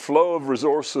that the flow of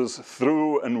resources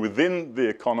through and within the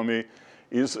economy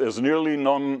is as nearly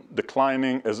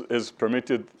non-declining as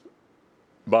permitted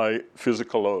by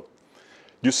physical law.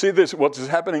 You see this, what is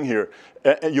happening here?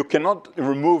 You cannot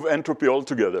remove entropy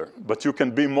altogether, but you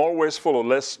can be more wasteful or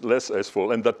less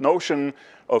wasteful. And that notion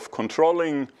of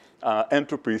controlling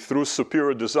entropy through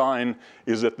superior design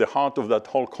is at the heart of that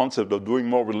whole concept of doing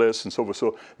more with less and so forth.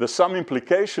 So there's some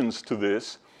implications to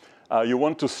this. You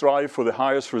want to strive for the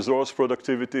highest resource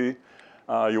productivity.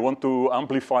 You want to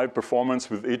amplify performance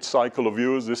with each cycle of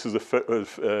use. This is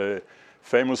a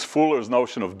famous Fuller's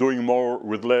notion of doing more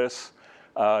with less.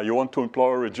 You want to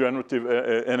employ regenerative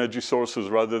energy sources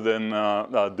rather than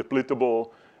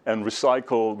depletable and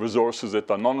recycle resources that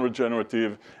are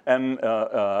non-regenerative, and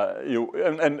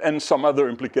some other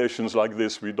implications like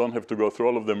this. We don't have to go through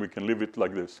all of them. We can leave it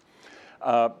like this.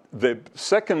 The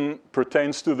second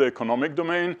pertains to the economic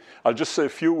domain. I'll just say a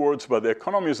few words about the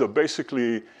economies are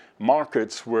basically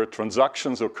markets where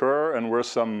transactions occur and where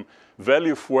some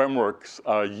value frameworks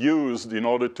are used in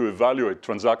order to evaluate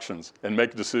transactions and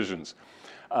make decisions.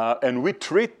 And we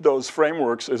treat those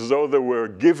frameworks as though they were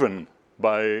given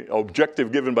by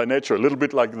objective given by nature, a little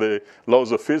bit like the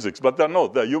laws of physics, but they're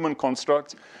not. They're human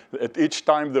constructs. At each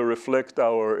time they reflect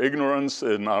our ignorance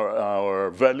and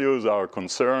our values, our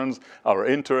concerns, our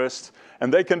interests,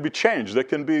 and they can be changed. They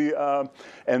can be, I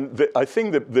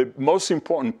think the most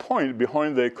important point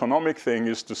behind the economic thing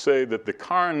is to say that the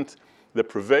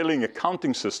prevailing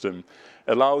accounting system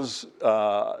allows,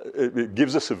 it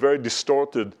gives us a very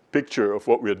distorted picture of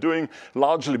what we're doing,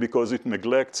 largely because it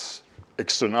neglects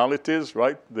externalities,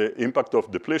 right? The impact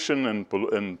of depletion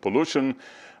and pollution,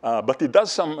 but it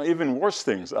does some even worse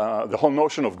things. The whole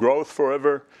notion of growth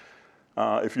forever.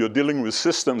 If you're dealing with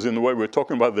systems in the way we're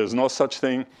talking about, there's no such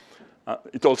thing.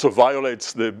 It also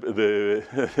violates the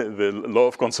law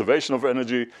of conservation of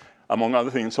energy, among other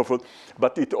things and so forth.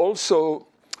 But it also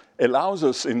allows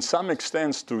us, in some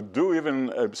extent, to do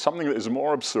even something that is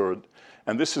more absurd,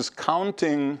 and this is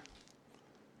counting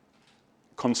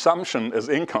consumption as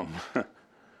income,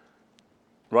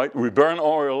 right? We burn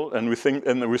oil and we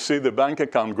see the bank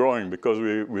account growing because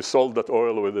we sold that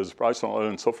oil with this price on oil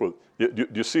and so forth. Do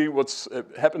you see what's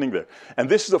happening there? And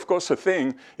this is, of course, a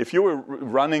thing. If you were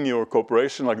running your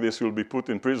corporation like this, you'll be put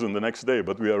in prison the next day.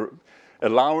 But we are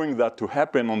allowing that to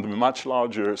happen on a much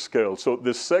larger scale. So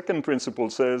the second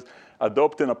principle says,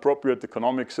 adopt an appropriate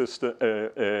economic system,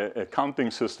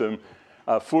 accounting system,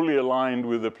 fully aligned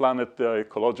with the planetary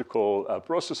ecological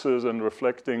processes and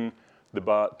reflecting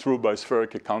the true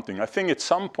biospheric accounting. I think at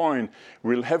some point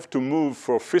we'll have to move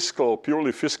for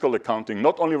purely fiscal accounting,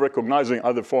 not only recognizing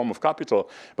other form of capital,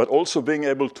 but also being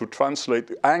able to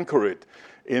anchor it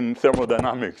in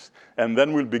thermodynamics. And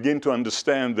then we'll begin to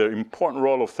understand the important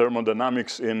role of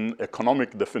thermodynamics in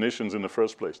economic definitions in the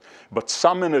first place. But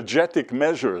some energetic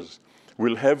measures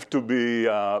will have to be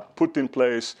put in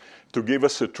place to give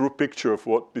us a true picture of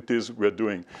what it is we're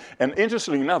doing. And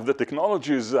interestingly enough, the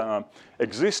technologies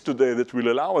exist today that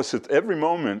will allow us at every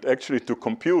moment actually to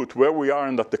compute where we are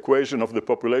in that equation of the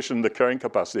population, the carrying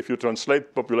capacity. If you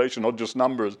translate population, not just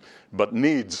numbers, but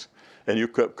needs, and you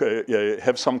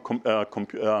have some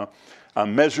a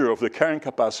measure of the carrying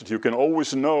capacity, you can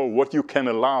always know what you can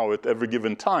allow at every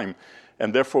given time,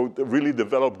 and therefore really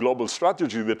develop global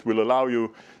strategy that will allow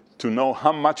you to know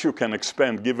how much you can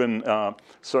expend given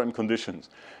certain conditions.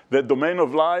 The domain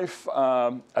of life,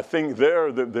 I think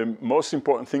there, the most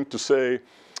important thing to say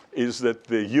is that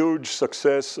the huge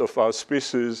success of our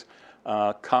species,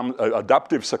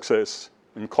 adaptive success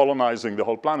in colonizing the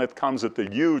whole planet, comes at a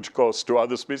huge cost to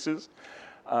other species.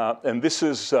 And this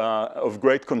is of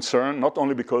great concern, not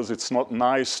only because it's not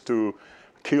nice to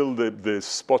kill the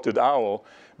spotted owl,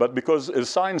 but because, as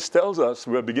science tells us,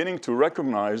 we're beginning to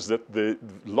recognize that the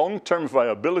long-term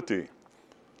viability,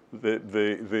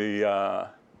 the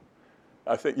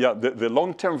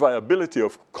long-term viability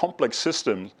of complex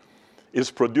systems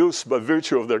is produced by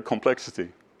virtue of their complexity.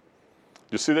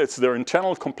 You see, it's their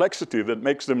internal complexity that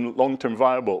makes them long-term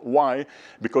viable. Why?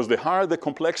 Because the higher the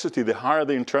complexity, the higher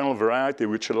the internal variety,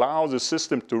 which allows the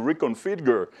system to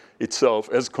reconfigure itself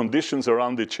as conditions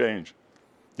around it change.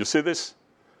 You see this?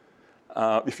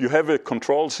 If you have a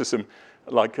control system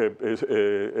like a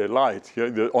light,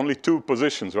 there are only two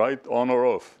positions, right? On or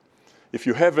off. If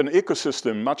you have an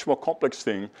ecosystem, much more complex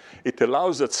thing, it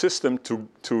allows that system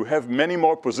to have many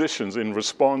more positions in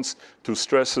response to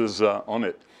stresses on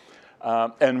it.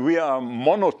 And we are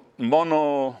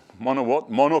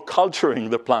monoculturing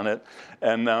the planet,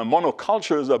 and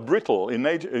monocultures are brittle in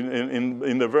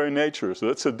their very nature. So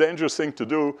that's a dangerous thing to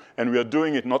do, and we are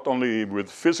doing it not only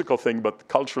with physical thing, but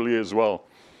culturally as well.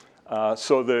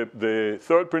 So the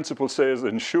third principle says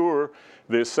ensure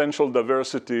the essential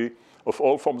diversity of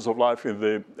all forms of life in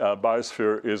the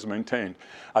biosphere is maintained.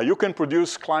 You can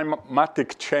produce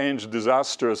climatic change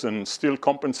disasters and still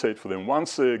compensate for them.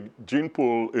 Once the gene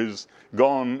pool is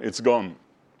gone, it's gone.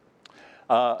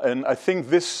 And I think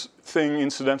this thing,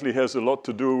 incidentally, has a lot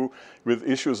to do with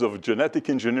issues of genetic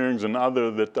engineering and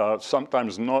other that are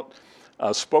sometimes not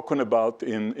spoken about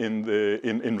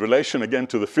in relation, again,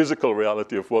 to the physical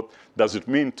reality of what does it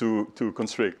mean to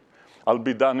constrict. I'll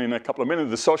be done in a couple of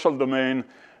minutes. The social domain,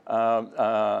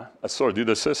 Sorry, did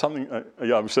I say something?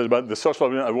 Yeah, I said about the social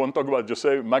element. I won't talk about, just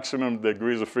say maximum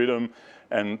degrees of freedom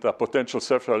and potential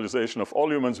self-realization of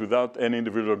all humans without any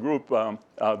individual group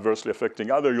adversely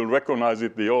affecting other. You'll recognize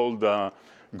it, the old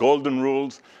golden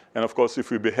rules. And of course,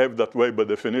 if we behave that way, by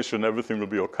definition, everything will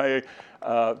be okay.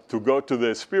 To go to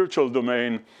the spiritual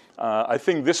domain, I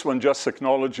think this one just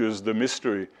acknowledges the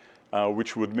mystery,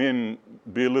 which would mean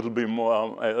be a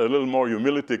little more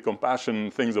humility,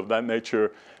 compassion, things of that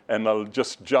nature. And I'll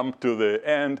just jump to the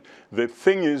end. The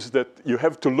thing is that you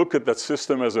have to look at that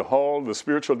system as a whole. The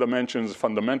spiritual dimension is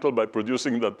fundamental by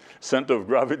producing that center of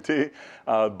gravity.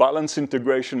 Balance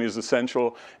integration is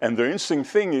essential. And the interesting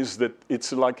thing is that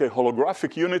it's like a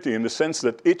holographic unity in the sense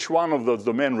that each one of those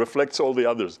domains reflects all the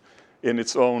others in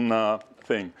its own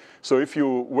thing. So if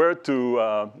you were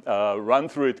to run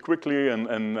through it quickly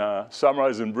and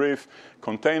summarize in brief,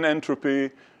 contain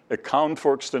entropy, account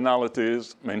for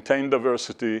externalities, maintain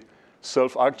diversity,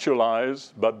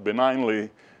 self-actualize, but benignly,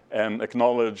 and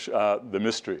acknowledge the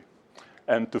mystery.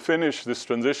 And to finish this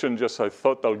transition, I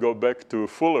thought I'll go back to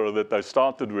Fuller that I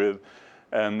started with.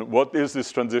 And what is this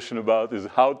transition about is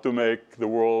how to make the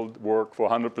world work for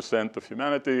 100% of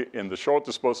humanity in the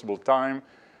shortest possible time,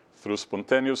 through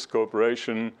spontaneous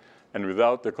cooperation and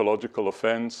without ecological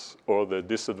offense or the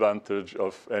disadvantage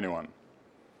of anyone.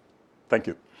 Thank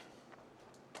you.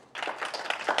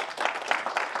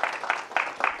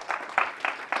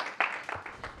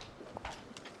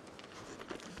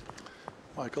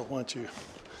 Michael, why don't you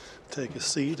take a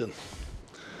seat and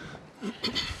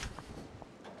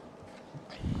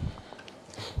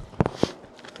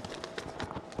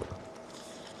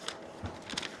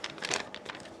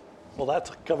well, that's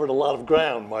covered a lot of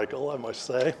ground, Michael, I must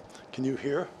say. Can you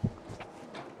hear?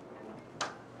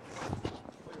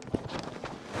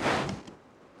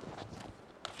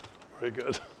 Very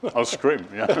good. I'll scream,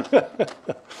 yeah.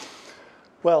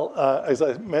 Well, as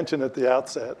I mentioned at the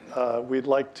outset, we'd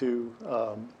like to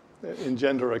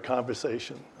engender a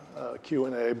conversation,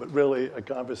 Q&A, but really a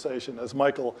conversation. As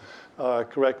Michael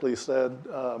correctly said,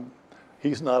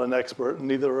 he's not an expert, and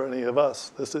neither are any of us.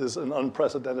 This is an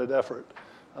unprecedented effort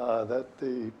that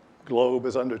the globe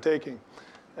is undertaking.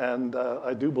 And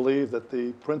I do believe that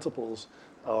the principles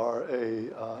are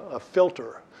a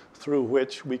filter through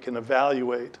which we can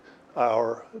evaluate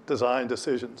our design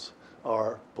decisions,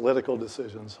 our political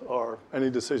decisions, or any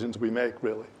decisions we make,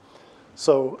 really.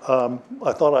 So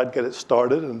I thought I'd get it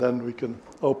started, and then we can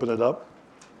open it up.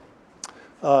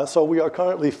 So we are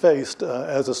currently faced,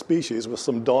 as a species, with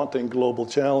some daunting global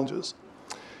challenges.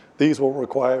 These will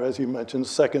require, as you mentioned,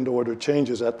 second-order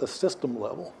changes at the system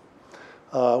level.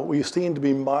 We seem to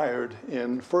be mired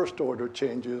in first-order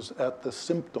changes at the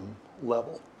symptom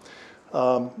level,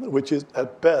 which is,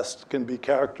 at best, can be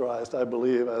characterized, I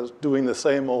believe, as doing the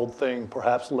same old thing,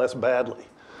 perhaps less badly.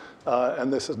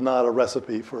 And this is not a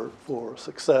recipe for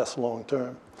success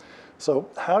long-term. So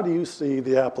how do you see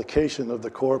the application of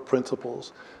the core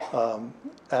principles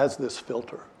as this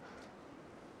filter?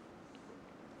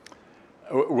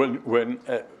 I'll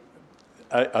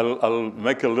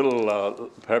make a little,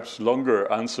 perhaps longer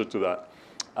answer to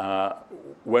that.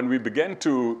 When we began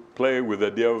to play with the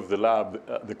idea of the lab,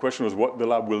 the question was what the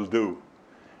lab will do.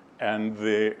 And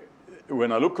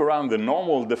when I look around, the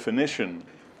normal definition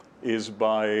is a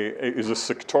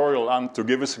sectorial, to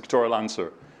give a sectorial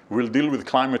answer. We'll deal with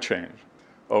climate change,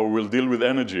 or we'll deal with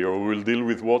energy, or we'll deal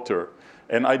with water.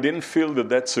 And I didn't feel that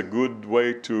that's a good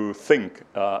way to think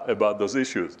about those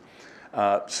issues.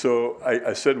 So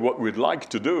I said what we'd like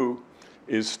to do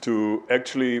is to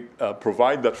actually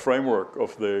provide that framework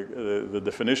of the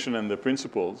definition and the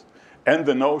principles and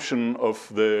the notion of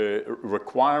the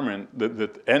requirement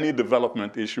that any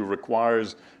development issue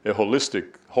requires a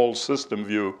holistic, whole system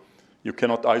view. You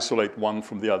cannot isolate one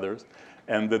from the others.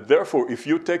 And that therefore, if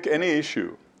you take any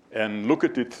issue and look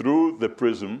at it through the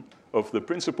prism of the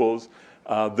principles,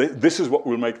 this is what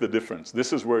will make the difference.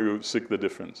 This is where you seek the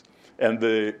difference. And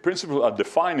the principles are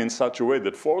defined in such a way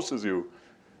that forces you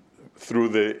through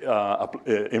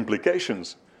the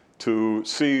implications to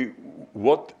see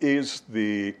what is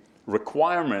the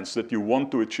requirements that you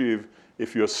want to achieve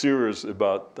if you're serious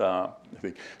about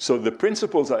things. So the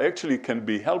principles actually can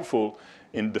be helpful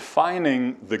in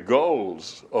defining the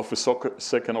goals of a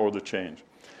second order change.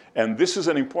 And this is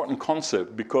an important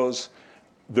concept because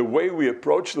the way we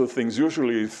approach those things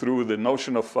usually through the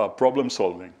notion of problem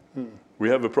solving. We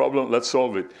have a problem, let's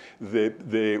solve it.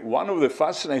 One of the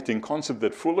fascinating concepts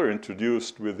that Fuller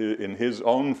introduced in his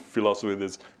own philosophy,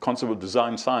 this concept of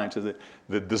design science, is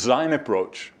the design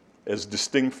approach as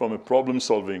distinct from a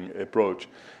problem-solving approach.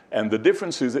 And the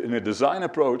difference is that in a design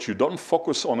approach, you don't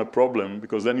focus on a problem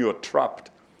because then you are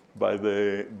trapped by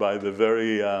the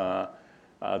very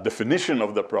definition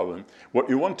of the problem. What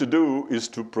you want to do is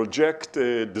to project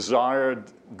a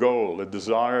desired goal, a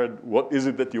desired, what is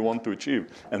it that you want to achieve,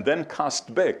 and then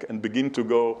cast back and begin to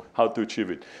go how to achieve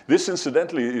it. This,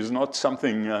 incidentally, is not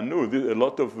something new. A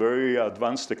lot of very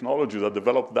advanced technologies are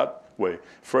developed that way.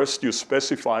 First, you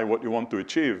specify what you want to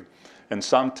achieve, and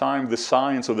sometimes the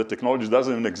science or the technology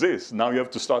doesn't even exist. Now you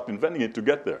have to start inventing it to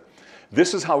get there.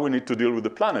 This is how we need to deal with the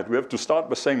planet. We have to start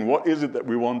by saying, what is it that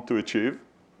we want to achieve?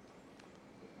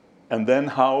 And then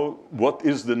what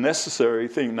is the necessary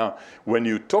thing? Now, when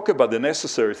you talk about the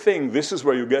necessary thing, this is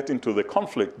where you get into the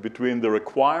conflict between the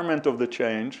requirement of the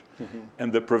change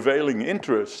and the prevailing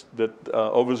interest that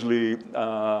obviously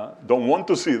don't want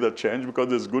to see that change because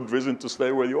there's good reason to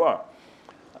stay where you are.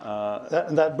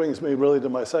 And that brings me really to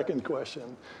my second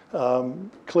question.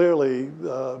 Clearly,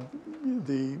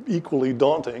 the equally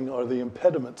daunting are the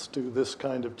impediments to this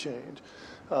kind of change.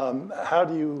 How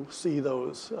do you see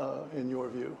those in your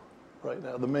view right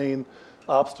now, the main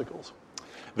obstacles?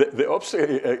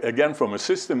 Again, from a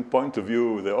system point of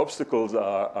view, the obstacles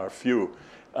are few.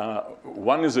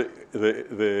 One is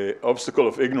the obstacle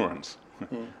of ignorance,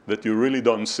 that you really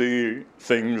don't see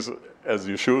things as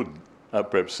you should.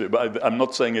 Perhaps, but I'm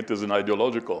not saying it is an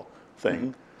ideological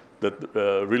thing, that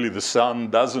really the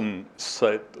sun doesn't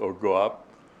set or go up,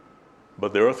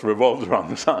 but the earth revolves around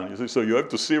the sun. You see? So you have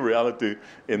to see reality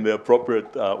in the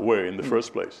appropriate way in the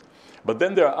first place. But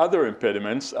then there are other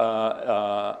impediments,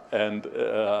 and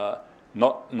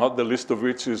not the least of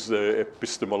which is the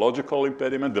epistemological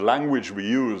impediment. The language we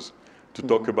use to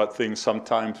talk about things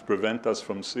sometimes prevent us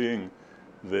from seeing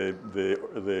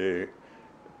the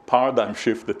paradigm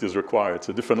shift that is required. It's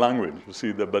a different language, you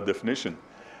see that by definition.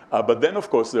 But then, of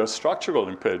course, there are structural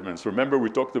impediments. Remember, we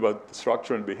talked about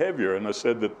structure and behavior, and I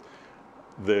said that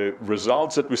the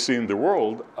results that we see in the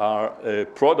world are a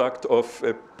product of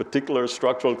a particular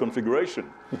structural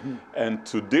configuration. And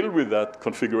to deal with that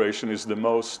configuration is the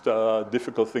most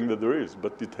difficult thing that there is,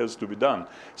 but it has to be done.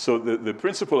 So the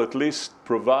principle at least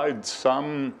provides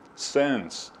some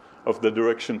sense of the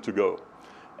direction to go.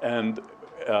 And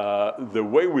the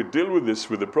way we deal with this,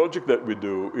 with the project that we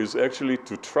do, is actually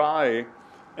to try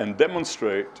and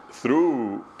demonstrate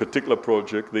through particular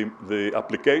project the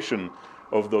application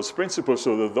of those principles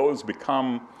so that those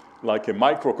become like a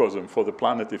microcosm for the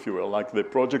planet, if you will, like the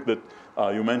project that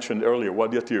you mentioned earlier,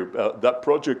 Wadi Atir. That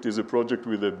project is a project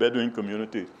with a Bedouin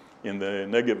community in the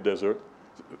Negev desert,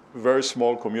 very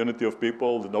small community of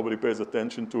people that nobody pays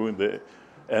attention to in the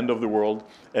end of the world,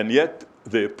 and yet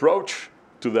the approach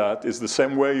to that is the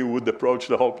same way you would approach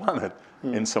the whole planet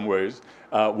in some ways.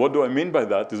 What do I mean by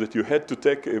that is that you had to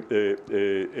take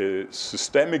a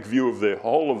systemic view of the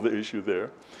whole of the issue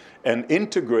there and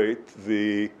integrate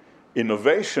the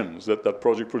innovations that that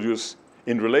project produced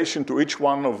in relation to each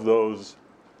one of those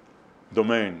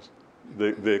domains.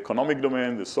 The economic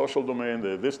domain, the social domain,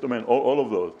 this domain, all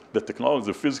of those, the technology,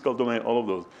 the physical domain, all of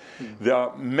those. There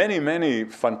are many, many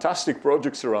fantastic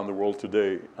projects around the world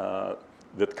today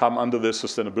that come under the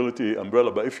sustainability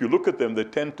umbrella. But if you look at them, they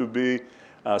tend to be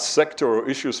sector or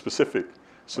issue specific.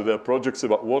 So there are projects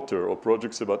about water, or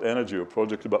projects about energy, or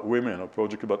projects about women, or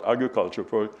projects about agriculture.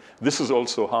 This is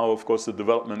also how, of course, the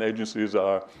development agencies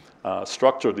are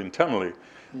structured internally.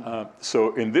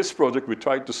 So in this project, we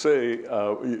tried to say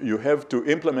you have to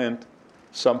implement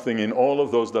something in all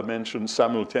of those dimensions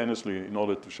simultaneously in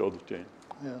order to show the change.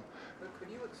 Yeah.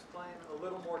 Could you explain a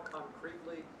little more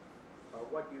concretely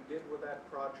what you did with that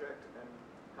project and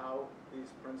how these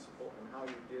principles and how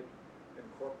you did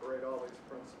incorporate all these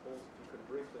principles? If you could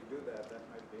briefly do that, that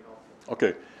might be helpful.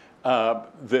 Okay.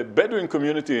 The Bedouin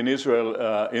community in Israel,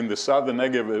 in the southern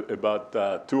Negev,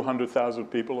 about 200,000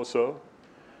 people or so.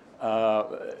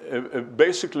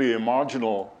 Basically a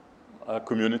marginal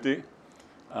community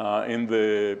in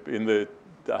the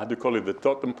how do you call it, the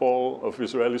totem pole of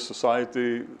Israeli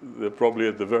society. They're probably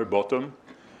at the very bottom.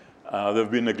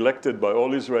 They've been neglected by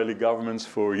all Israeli governments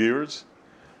for years.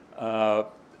 They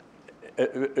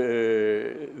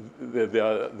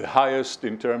are the highest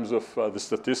in terms of the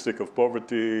statistic of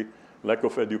poverty, lack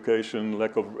of education,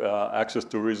 lack of access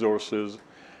to resources,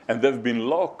 and they've been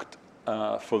locked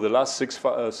for the last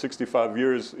 65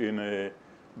 years in a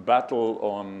battle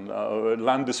on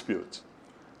land disputes.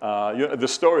 The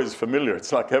story is familiar.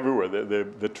 It's like everywhere.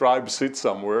 The tribe sits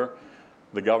somewhere.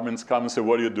 The governments come and say,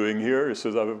 what are you doing here? He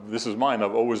says, this is mine.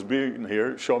 I've always been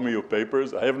here. Show me your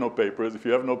papers. I have no papers. If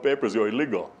you have no papers, you're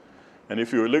illegal. And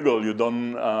if you're illegal, you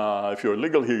don't, if you're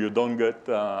illegal here, you don't get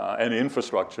any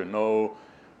infrastructure, no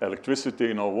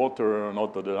electricity, no water,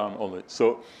 not all that.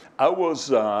 So I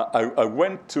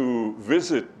went to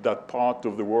visit that part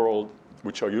of the world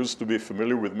which I used to be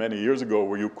familiar with many years ago,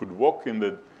 where you could walk in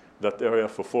that area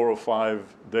for 4 or 5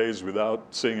 days without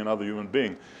seeing another human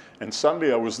being. And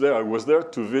suddenly I was there. I was there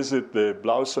to visit the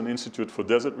Blausen Institute for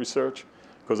Desert Research,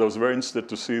 because I was very interested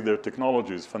to see their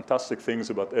technologies, fantastic things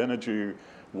about energy,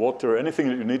 water, anything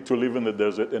that you need to live in the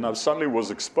desert. And I suddenly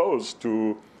was exposed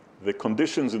to the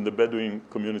conditions in the Bedouin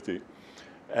community.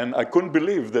 And I couldn't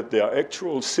believe that there are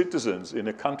actual citizens in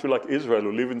a country like Israel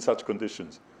who live in such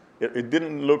conditions. It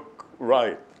didn't look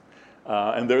right.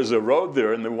 And there's a road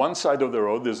there, and the one side of the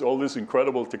road, there's all these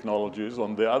incredible technologies.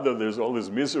 On the other, there's all this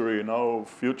misery, no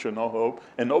future, no hope,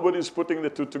 and nobody's putting the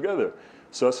two together.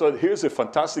 So I thought, here's a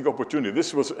fantastic opportunity.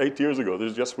 This was 8 years ago.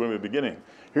 This is just when we're beginning.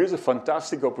 Here's a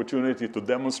fantastic opportunity to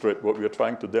demonstrate what we are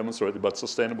trying to demonstrate about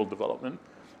sustainable development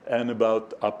and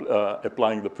about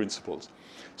applying the principles.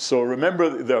 So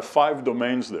remember, there are 5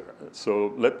 domains there.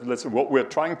 So what we're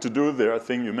trying to do there, I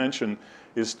think you mentioned,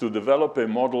 is to develop a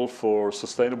model for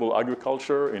sustainable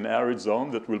agriculture in arid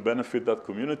zone that will benefit that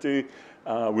community,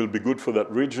 will be good for that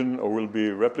region, or will be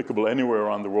replicable anywhere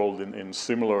around the world in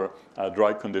similar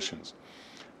dry conditions.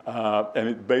 And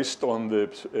it's based on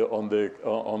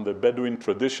the Bedouin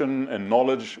tradition and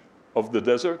knowledge of the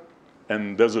desert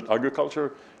and desert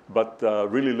agriculture, but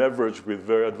really leveraged with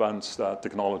very advanced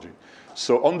technology.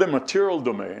 So on the material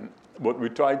domain, what we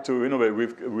try to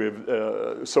innovate,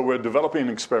 so we're developing an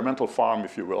experimental farm,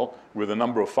 if you will, with a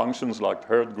number of functions like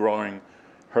herd growing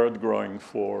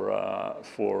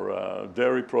for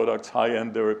dairy products,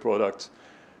 high-end dairy products,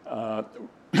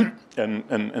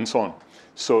 and so on.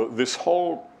 So this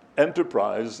whole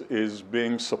enterprise is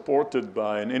being supported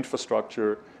by an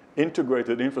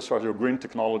integrated infrastructure of green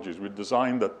technologies. We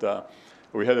designed that.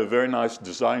 We had a very nice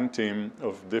design team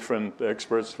of different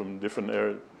experts from different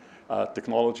areas.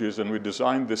 Technologies, and we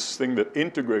designed this thing that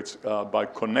integrates by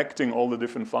connecting all the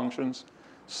different functions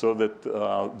so that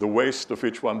the waste of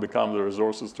each one becomes the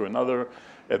resources to another.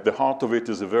 At the heart of it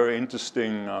is a very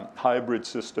interesting hybrid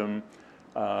system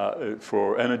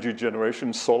for energy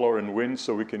generation, solar and wind,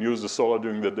 so we can use the solar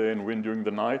during the day and wind during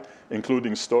the night,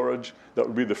 including storage. That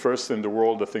would be the first in the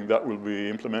world. I think that will be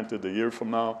implemented a year from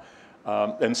now.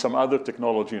 And some other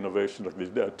technology innovations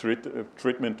like the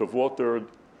treatment of water,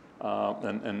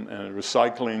 and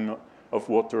recycling of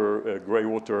water, gray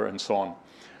water, and so on.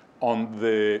 On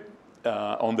the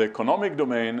economic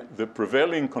domain, the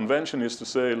prevailing convention is to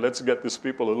say, let's get these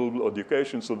people a little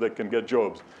education so they can get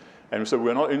jobs. And so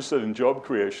we're not interested in job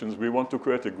creations. We want to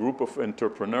create a group of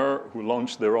entrepreneurs who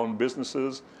launch their own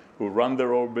businesses, who run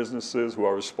their own businesses, who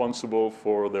are responsible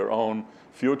for their own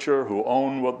future, who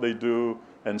own what they do,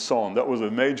 and so on. That was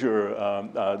a major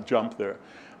jump there.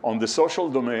 On the social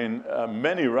domain,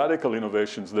 many radical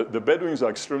innovations. The Bedouins are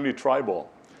extremely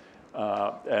tribal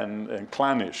and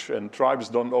clannish, and tribes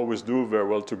don't always do very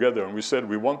well together. And we said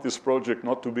we want this project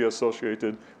not to be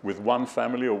associated with one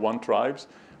family or one tribes,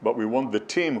 but we want the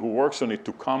team who works on it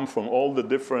to come from all the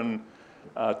different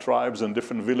tribes and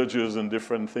different villages and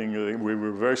different things. We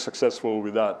were very successful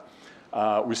with that.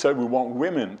 We said we want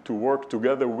women to work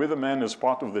together with a man as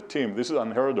part of the team. This is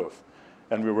unheard of.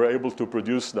 And we were able to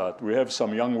produce that. We have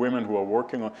some young women who are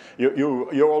working on.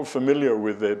 You're all familiar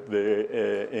with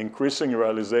the increasing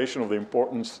realization of the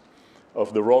importance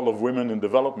of the role of women in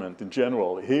development in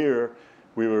general. Here,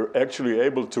 we were actually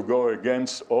able to go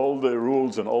against all the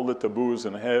rules and all the taboos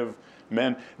and have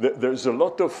men. There's a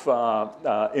lot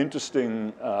of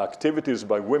interesting activities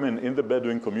by women in the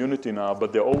Bedouin community now,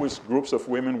 but there are always groups of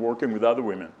women working with other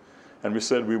women. And we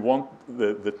said we want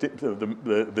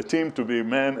the team to be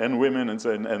men and women,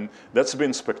 and that's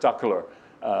been spectacular,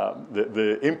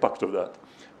 the impact of that.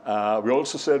 We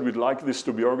also said we'd like this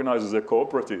to be organized as a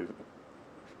cooperative,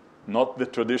 not the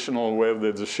traditional way of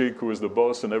the sheikh who is the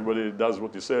boss and everybody does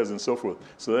what he says and so forth.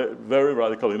 So very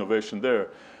radical innovation there.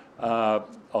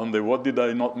 On the what did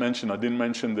I not mention? I didn't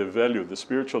mention the value, the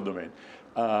spiritual domain.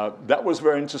 That was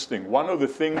very interesting. One of the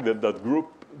things that group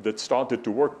that started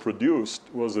to work produced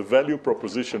was a value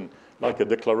proposition, like a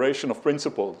declaration of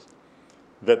principles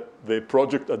that the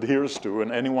project adheres to,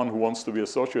 and anyone who wants to be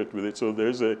associated with it. So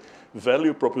there's a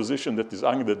value proposition that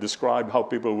describe how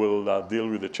people will deal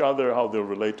with each other, how they'll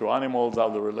relate to animals, how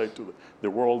they'll relate to the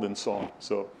world, and so on.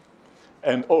 So,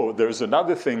 and there's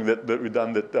another thing that we've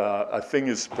done that I think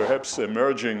is perhaps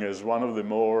emerging as one of the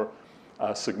more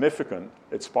significant.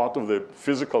 It's part of the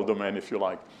physical domain, if you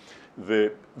like.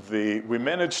 We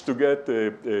managed to get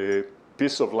a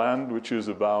piece of land which is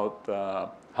about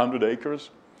 100 acres.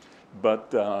 But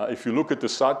if you look at the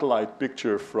satellite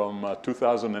picture from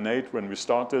 2008 when we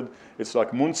started, it's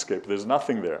like moonscape. There's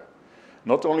nothing there.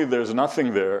 Not only there's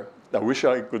nothing there, I wish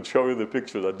I could show you the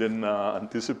pictures. I didn't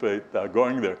anticipate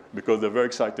going there because they're very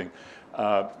exciting.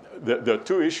 There are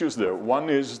two issues there. One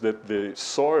is that the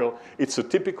soil, it's a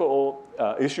typical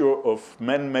issue of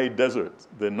man-made desert.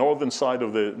 The northern side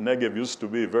of the Negev used to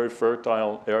be a very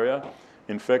fertile area.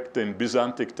 In fact, in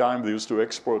Byzantic time, they used to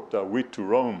export wheat to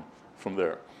Rome from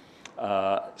there.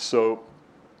 So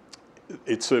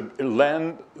it's a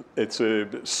land, it's a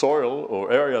soil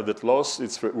or area that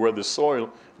where the soil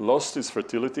lost its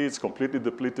fertility. It's completely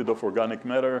depleted of organic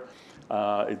matter.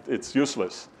 It's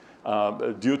useless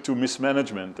due to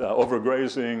mismanagement,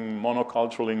 overgrazing,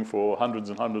 monoculturing for hundreds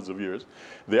and hundreds of years.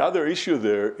 The other issue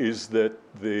there is that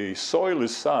the soil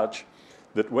is such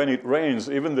that when it rains,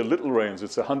 even the little rains,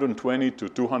 it's 120 to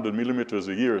 200 millimeters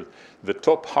a year, the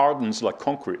top hardens like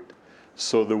concrete.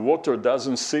 So the water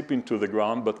doesn't seep into the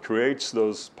ground, but creates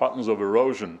those patterns of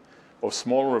erosion of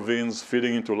small ravines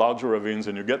feeding into larger ravines.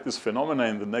 And you get this phenomena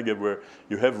in the Negev where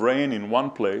you have rain in one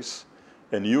place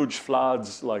and huge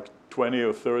floods like 20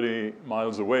 or 30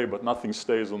 miles away, but nothing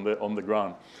stays on the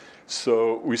ground.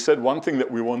 So we said one thing that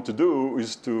we want to do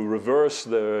is to reverse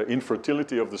the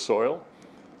infertility of the soil,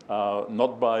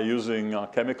 not by using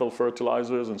chemical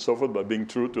fertilizers and so forth, but being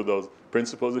true to those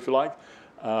principles, if you like.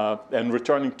 And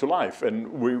returning to life. And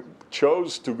we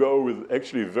chose to go with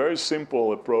actually a very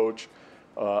simple approach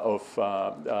of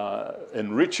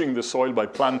enriching the soil by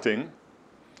planting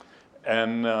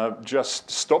and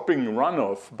just stopping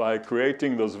runoff by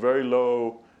creating those very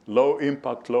low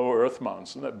impact, low earth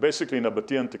mounds, basically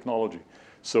Nabatean technology.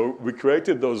 So we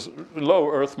created those low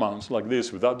earth mounds like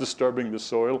this without disturbing the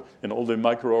soil and all the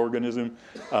microorganisms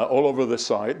all over the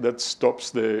site. That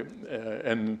stops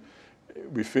and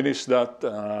we finished that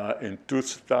in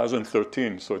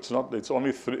 2013, so it's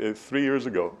only 3 years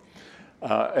ago.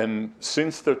 And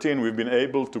since 2013, we've been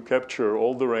able to capture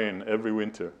all the rain every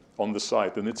winter on the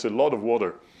site, and it's a lot of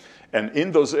water. And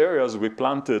in those areas, we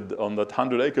planted, on that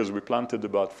 100 acres, we planted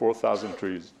about 4,000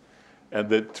 trees. And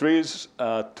the trees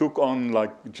took on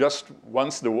just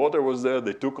once the water was there,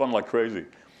 they took on like crazy.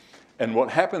 And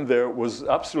what happened there was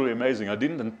absolutely amazing. I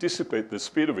didn't anticipate the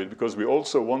speed of it because we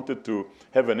also wanted to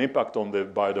have an impact on the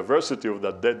biodiversity of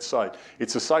that dead site.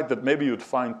 It's a site that maybe you'd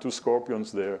find 2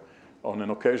 scorpions there on an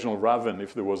occasional raven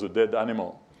if there was a dead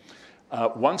animal.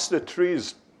 Once the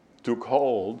trees took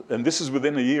hold, and this is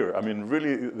within a year, I mean,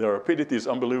 really, the rapidity is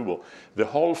unbelievable. The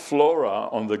whole flora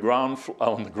on the ground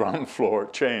floor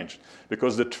changed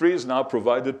because the trees now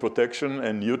provided protection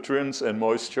and nutrients and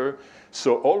moisture.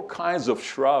 So all kinds of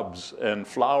shrubs and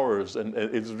flowers, and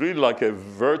it's really like a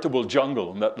veritable jungle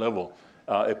on that level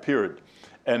appeared.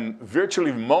 And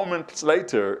virtually moments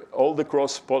later, all the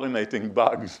cross-pollinating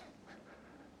bugs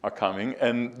are coming,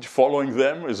 and following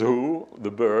them is who?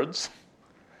 The birds.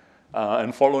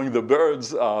 And following the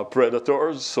birds are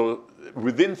predators. So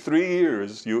within 3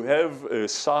 years, you have a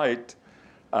site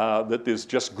that is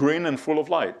just green and full of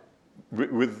light.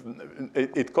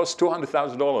 It costs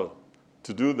 $200,000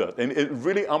 to do that. And it's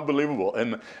really unbelievable.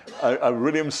 And I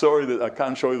really am sorry that I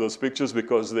can't show you those pictures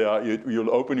because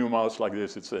you'll open your mouth like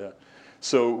this. It's there.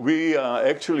 So we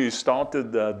actually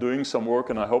started doing some work,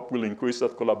 and I hope we'll increase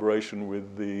that collaboration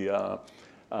with the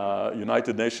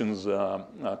United Nations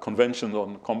Convention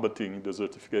on Combating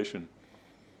Desertification.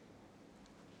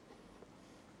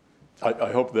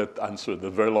 I hope that answered the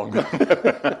very long.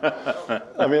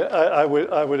 I mean,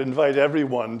 I would invite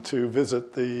everyone to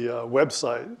visit the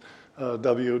website,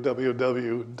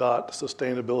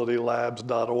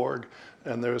 www.sustainabilitylabs.org,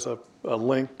 and there's a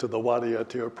link to the Wadi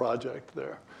Atir project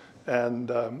there. And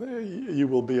you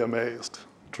will be amazed,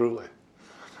 truly.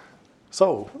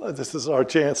 So this is our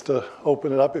chance to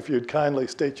open it up. If you'd kindly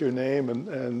state your name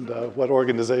and what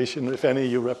organization, if any,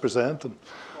 you represent. Good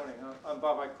morning. I'm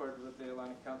Bob Eichord with the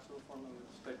Atlantic Council, formerly with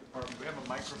the State Department. We have a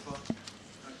microphone.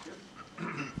 Thank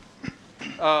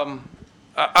you.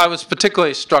 I was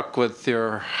particularly struck with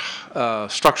your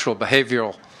structural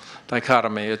behavioral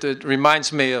dichotomy. It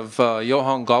reminds me of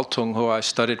Johann Galtung, who I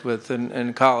studied with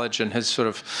in college, and his sort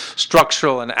of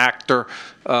structural and actor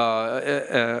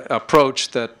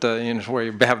approach that where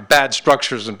you have bad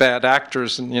structures and bad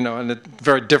actors, and and it's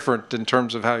very different in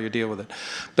terms of how you deal with it.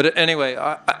 But anyway,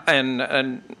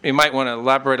 and you might want to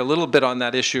elaborate a little bit on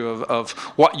that issue of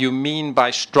what you mean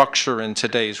by structure in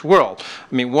today's world.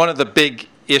 I mean, one of the big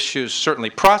issues, certainly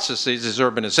processes, is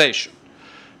urbanization.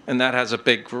 And that has a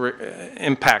big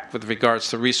impact with regards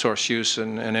to resource use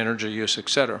and energy use, et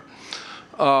cetera.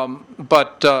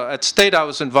 But at State, I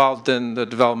was involved in the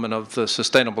development of the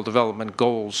Sustainable Development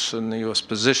Goals and the U.S.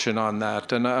 position on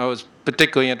that. And I was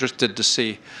particularly interested to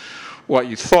see what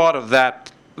you thought of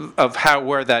that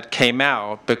where that came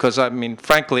out, because I mean,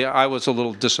 frankly, I was a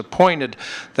little disappointed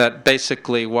that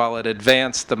basically, while it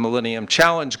advanced the Millennium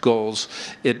Challenge goals,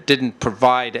 it didn't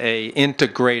provide a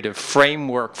integrative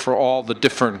framework for all the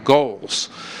different goals.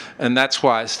 And that's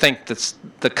why I think that's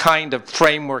the kind of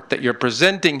framework that you're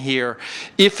presenting here,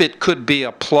 if it could be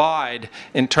applied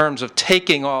in terms of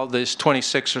taking all these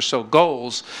 26 or so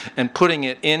goals and putting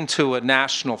it into a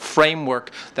national framework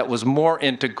that was more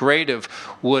integrative,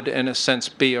 would, in a sense,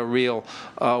 be a real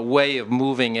way of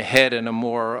moving ahead in a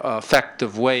more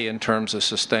effective way in terms of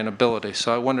sustainability.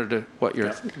 So I wondered what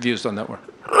your views on that were.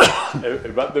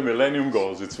 About the Millennium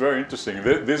Goals, it's very interesting.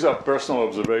 These are personal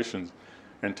observations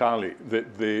entirely.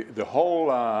 The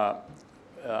whole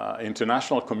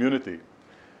international community,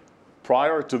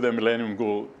 prior to the Millennium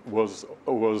Goal, was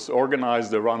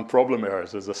organized around problem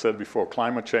areas, as I said before: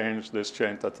 climate change, this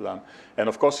change, that. And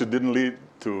of course, it didn't lead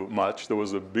to much. There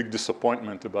was a big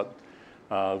disappointment about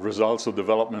results of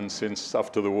development since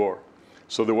after the war.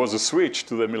 So there was a switch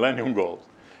to the Millennium Goals.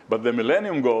 But the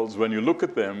Millennium Goals, when you look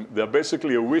at them, they're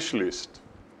basically a wish list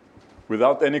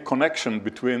without any connection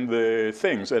between the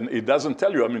things. And it doesn't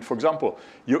tell you. I mean, for example,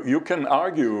 you can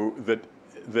argue that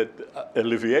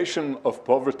alleviation of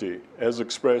poverty, as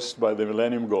expressed by the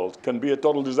Millennium Goals, can be a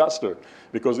total disaster.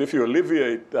 Because if you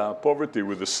alleviate poverty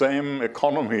with the same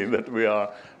economy that we are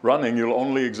running, you'll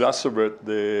only exacerbate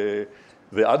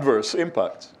the adverse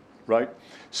impacts, right?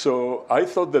 So I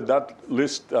thought that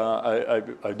list,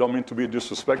 I don't mean to be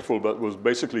disrespectful, but was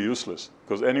basically useless,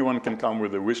 because anyone can come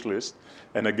with a wish list.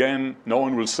 And again, no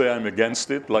one will say I'm against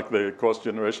it, like the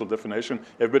cross-generational definition.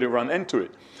 Everybody run into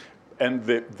it. And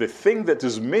the thing that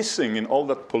is missing in all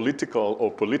that political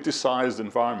or politicized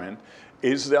environment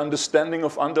is the understanding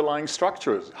of underlying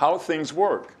structures, how things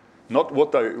work. Not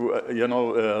what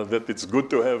that it's good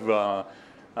to have,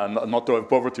 not to have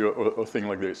poverty or thing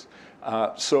like this.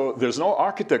 So there's no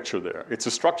architecture there. It's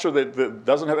a structure that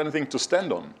doesn't have anything to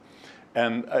stand on.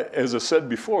 And as I said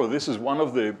before, this is one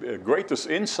of the greatest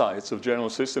insights of general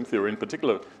system theory, in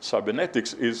particular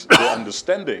cybernetics, is the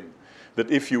understanding that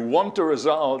if you want a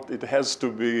result, it has to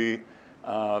be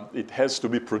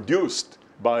produced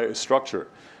by a structure.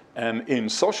 And in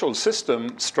social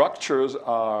system, structures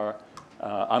are,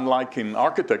 unlike in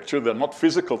architecture, they're not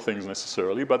physical things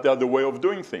necessarily, but they are the way of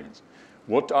doing things.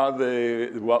 What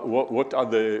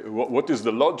is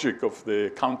the logic of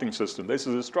the counting system? This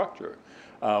is a structure.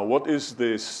 What is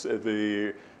this?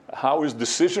 How is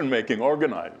decision making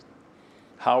organized?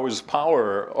 How is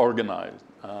power organized?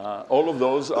 All of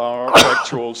those are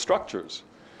actual structures.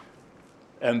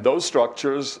 And those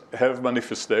structures have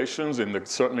manifestations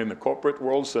certainly in the corporate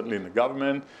world, certainly in the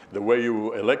government. The way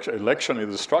you election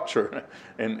is a structure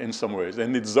in some ways.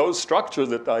 And it's those structures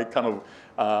that I kind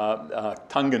of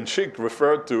tongue-in-cheek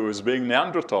referred to as being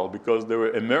Neanderthal, because they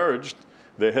were emerged.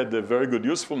 They had a very good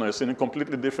usefulness in a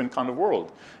completely different kind of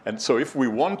world. And so if we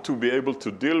want to be able to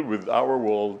deal with our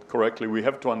world correctly, we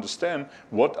have to understand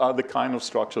what are the kind of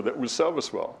structure that will serve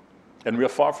us well. And we are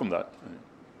far from that.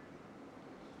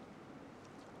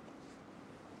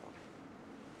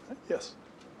 Yes.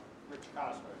 Rich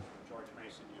Cosgrove, George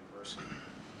Mason University.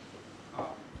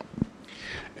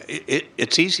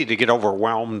 It's easy to get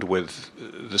overwhelmed with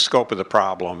the scope of the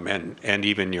problem and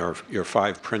even your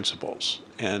 5 principles.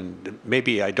 And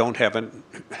maybe I'm going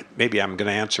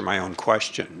to answer my own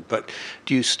question, but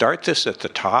do you start this at the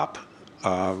top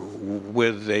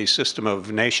with a system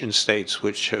of nation states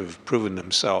which have proven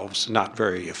themselves not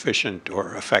very efficient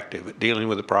or effective at dealing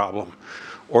with the problem?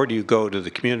 Or do you go to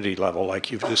the community level like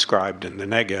you've described in the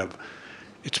Negev?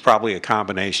 It's probably a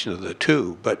combination of the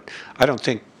two, but I don't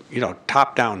think,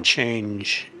 top-down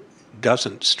change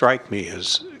doesn't strike me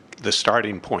as the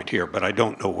starting point here, but I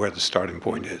don't know where the starting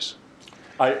point is.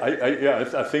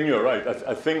 I think you're right.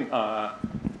 I think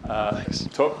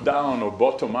top-down or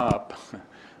bottom-up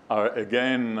are,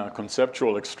 again,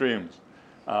 conceptual extremes.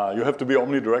 You have to be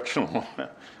omnidirectional.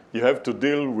 You have to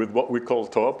deal with what we call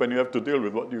top, and you have to deal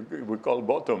with what we call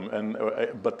bottom.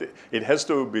 But it has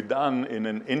to be done in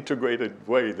an integrated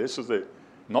way. This is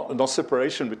no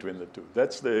separation between the two.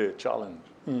 That's the challenge.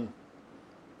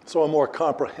 So a more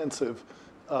comprehensive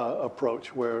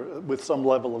approach, where with some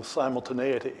level of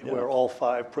simultaneity, where all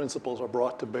 5 principles are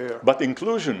brought to bear. But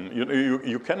inclusion,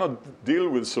 you cannot deal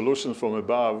with solutions from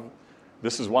above.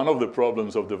 This is one of the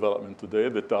problems of development today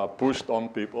that are pushed on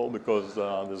people because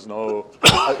there's no...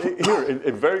 Here,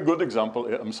 a very good example,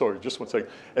 I'm sorry, just one second.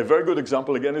 A very good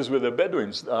example, again, is with the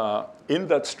Bedouins. In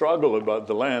that struggle about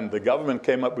the land, the government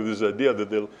came up with this idea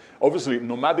that obviously,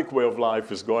 nomadic way of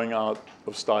life is going out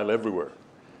of style everywhere.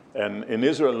 And in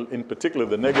Israel, in particular,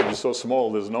 the Negev is so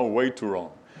small, there's no way to roam.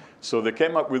 So they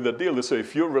came up with a deal. They say,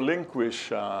 if you relinquish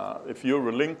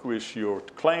your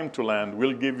claim to land,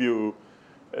 we'll give you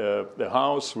a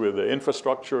house with the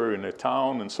infrastructure in a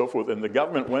town and so forth. And the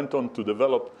government went on to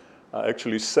develop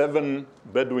actually 7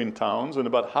 Bedouin towns, and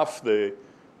about half the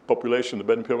population, the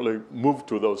Bedouin people, moved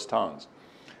to those towns.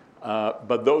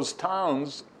 But those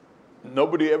towns,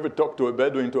 nobody ever talked to a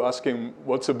Bedouin to ask him,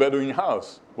 what's a Bedouin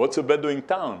house? What's a Bedouin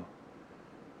town?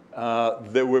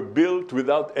 They were built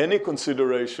without any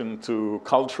consideration to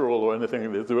cultural or anything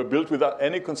like this. They were built without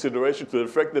any consideration to the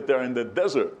fact that they're in the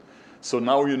desert. So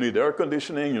now you need air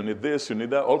conditioning, you need this, you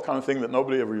need that, all kind of things that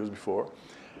nobody ever used before.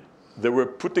 They were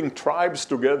putting tribes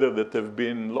together that have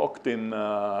been locked in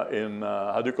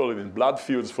in blood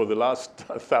feuds for the last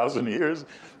 1,000 years.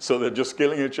 So they're just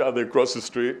killing each other across the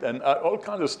street and all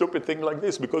kinds of stupid things like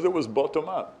this because it was bottom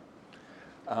up.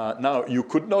 Now, you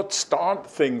could not start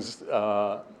things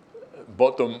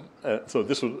bottom, so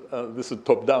this is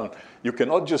top down. You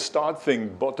cannot just start things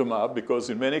bottom up because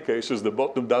in many cases the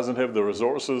bottom doesn't have the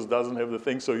resources, doesn't have the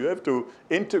things. So you have to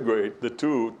integrate the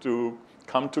two to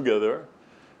come together,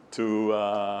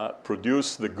 to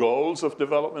produce the goals of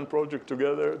development project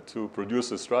together, to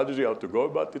produce a strategy, how to go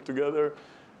about it together,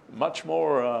 much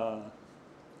more,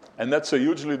 and that's a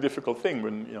hugely difficult thing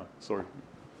when, sorry.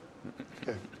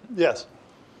 Okay. Yes.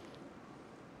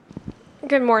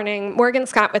 Good morning. Morgan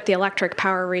Scott with the Electric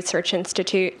Power Research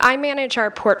Institute. I manage our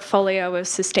portfolio of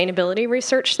sustainability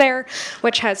research there,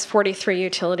 which has 43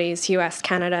 utilities, US,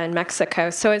 Canada, and Mexico.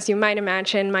 So as you might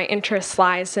imagine, my interest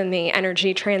lies in the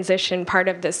energy transition part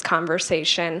of this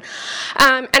conversation.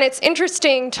 And it's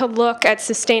interesting to look at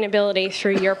sustainability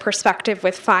through your perspective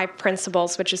with 5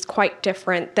 principles, which is quite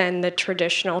different than the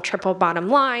traditional triple bottom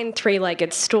line,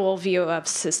 3-legged stool view of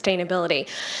sustainability.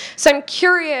 So I'm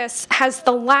curious, has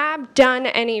the lab done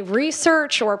any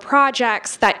research or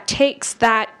projects that takes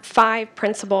that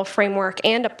 5-principle framework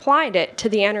and applied it to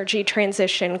the energy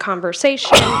transition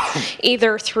conversation,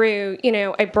 either through,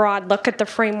 a broad look at the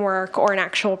framework or an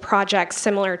actual project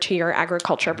similar to your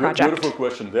agriculture project? Beautiful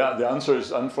question. The answer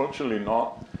is unfortunately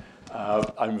not.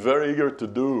 I'm very eager to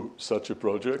do such a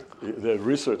project, the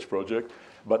research project,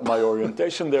 but my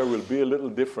orientation there will be a little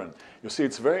different. You see,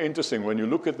 it's very interesting. When you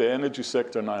look at the energy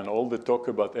sector now and all the talk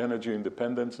about energy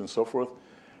independence and so forth,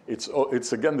 it's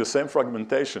again the same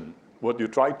fragmentation. What you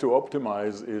try to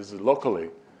optimize is locally,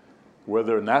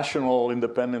 whether national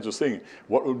independence or thing.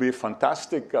 What would be a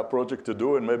fantastic project to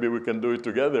do, and maybe we can do it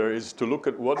together, is to look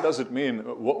at what does it mean,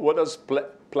 what does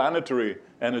planetary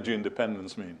energy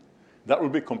independence mean? That will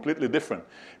be completely different,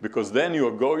 because then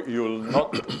you'll not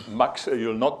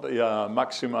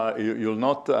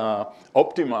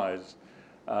optimize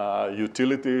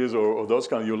utilities or those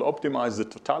kind. You'll optimize the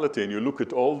totality, and you look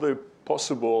at all the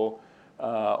possible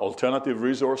alternative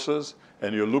resources,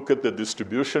 and you look at the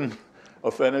distribution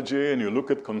of energy, and you look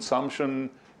at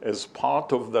consumption as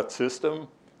part of that system,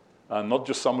 not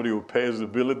just somebody who pays the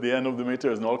bill at the end of the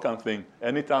meter and all kind of thing.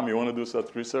 Anytime you want to do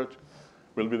such research,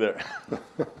 we'll be there.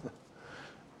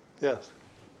 Yes.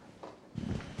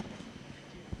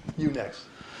 You next.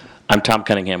 I'm Tom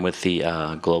Cunningham with the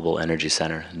Global Energy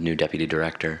Center, new deputy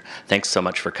director. Thanks so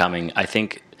much for coming. I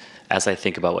think, as I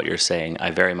think about what you're saying,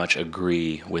 I very much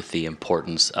agree with the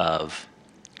importance of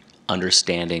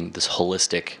understanding this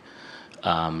holistic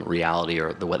reality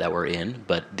or that we're in.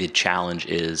 But the challenge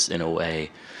is, in a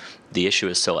way, the issue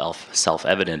is so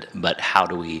self-evident, but how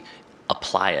do we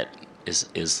apply it is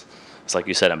it's like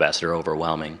you said, Ambassador,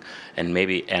 overwhelming. And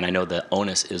I know the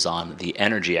onus is on the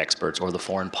energy experts or the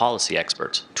foreign policy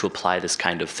experts to apply this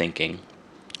kind of thinking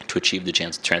to achieve the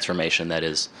transformation that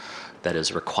is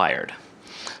required.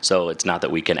 So it's not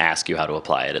that we can ask you how to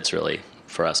apply it. It's really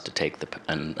for us to take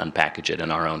and unpackage it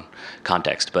in our own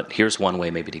context. But here's one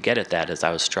way maybe to get at that is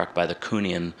I was struck by the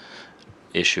Kuhnian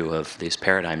issue of these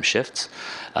paradigm shifts.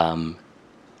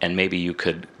 And maybe you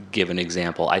could give an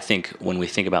example. I think when we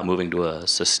think about moving to a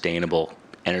sustainable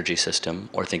energy system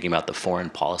or thinking about the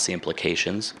foreign policy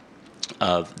implications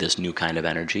of this new kind of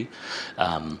energy,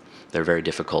 they're very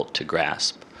difficult to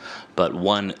grasp. But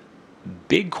one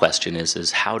big question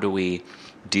is how do we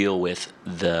deal with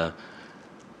the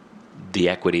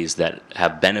equities that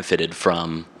have benefited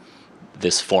from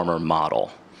this former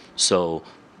model? So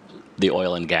the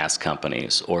oil and gas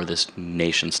companies or this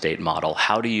nation-state model,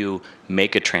 how do you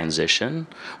make a transition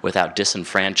without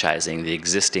disenfranchising the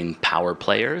existing power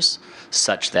players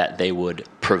such that they would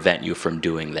prevent you from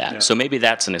doing that? Yeah. So maybe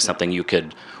that's something you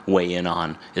could weigh in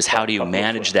on, is how do you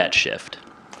manage that shift?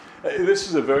 This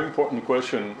is a very important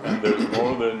question, and there's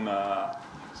more than,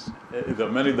 there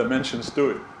are many dimensions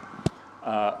to it.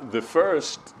 The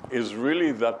first is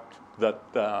really that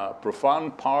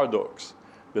profound paradox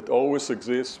that always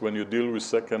exists when you deal with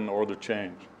second-order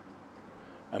change.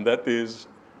 And that is,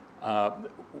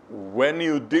 when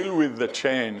you deal with the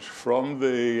change from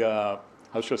the,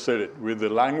 how should I say it, with the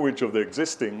language of the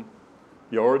existing,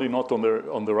 you're already not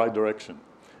on the right direction.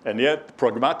 And yet,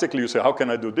 pragmatically, you say, how can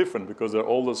I do different? Because there are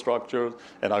all the structures,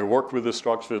 and I work with the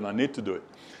structure, and I need to do it.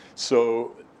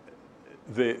 So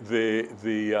the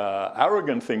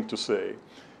arrogant thing to say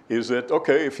is that,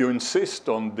 okay, if you insist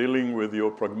on dealing with your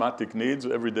pragmatic needs,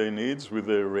 everyday needs, with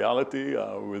the reality,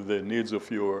 with the needs of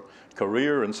your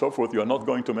career and so forth, you are not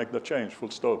going to make that change,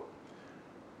 full stop.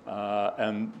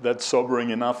 And that's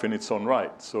sobering enough in its own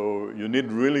right. So you need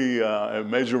really a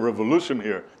major revolution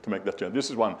here to make that change. This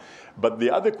is one. But the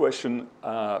other question,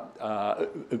 another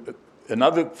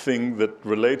thing that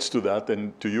relates to that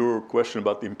and to your question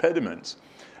about impediments,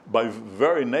 by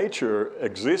very nature,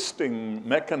 existing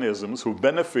mechanisms who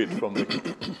benefit from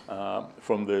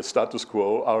the status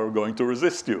quo are going to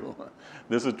resist you.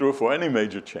 This is true for any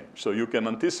major change, so you can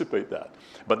anticipate that.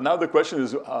 But now the question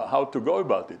is how to go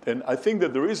about it. And I think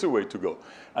that there is a way to go.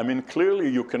 I mean, clearly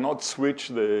you cannot switch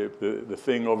the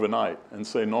thing overnight and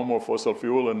say no more fossil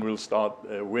fuel and we'll start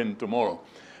wind tomorrow.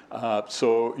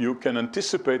 So you can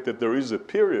anticipate that there is a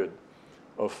period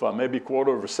of maybe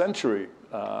quarter of a century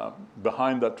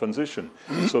behind that transition.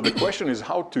 So the question is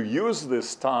how to use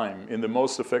this time in the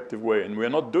most effective way, and we're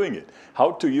not doing it.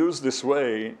 How to use this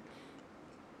way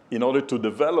in order to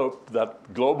develop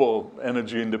that global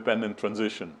energy independent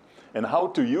transition, and how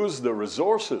to use the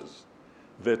resources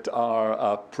that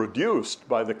are produced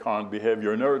by the current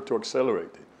behavior in order to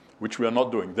accelerate it, which we are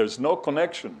not doing. There's no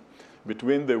connection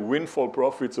between the windfall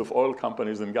profits of oil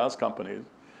companies and gas companies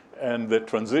and the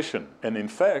transition. And in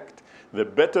fact, the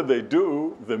better they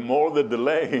do, the more the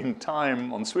delay in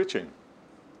time on switching.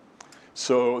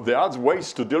 So there are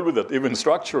ways to deal with it, even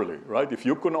structurally, right? If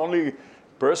you can only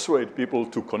persuade people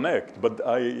to connect, but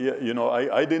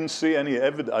I didn't see any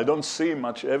evidence. I don't see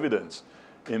much evidence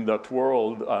in that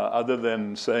world other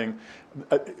than saying,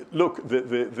 look,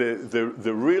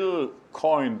 the real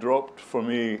coin dropped for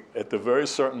me at a very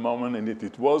certain moment, and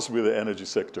it was with the energy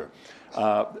sector.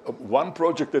 One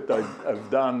project that I've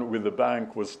done with the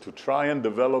bank was to try and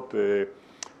develop a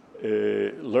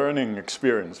learning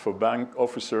experience for bank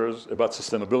officers about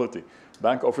sustainability,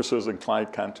 bank officers in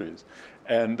client countries.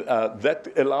 And that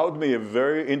allowed me a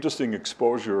very interesting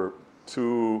exposure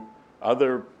to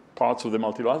other parts of the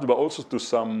multilateral, but also to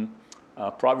some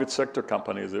private sector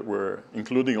companies that were,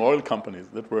 including oil companies,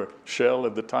 that were, Shell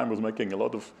at the time was making a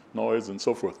lot of noise and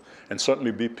so forth, and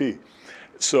certainly BP.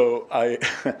 So I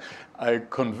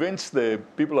convinced the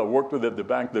people I worked with at the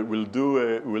bank that we'll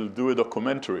do a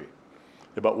documentary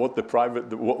about what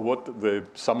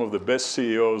some of the best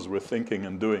CEOs were thinking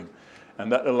and doing.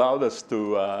 And that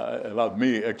allowed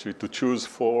me actually to choose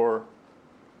 4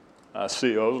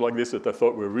 CEOs like this that I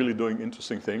thought were really doing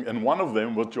interesting things. And one of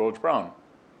them was John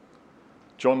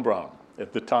Brown,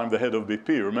 at the time the head of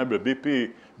BP. Remember,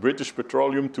 BP, British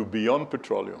Petroleum to Beyond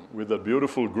Petroleum, with the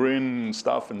beautiful green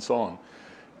stuff and so on.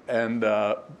 And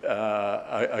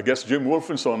I guess Jim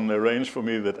Wolfenson arranged for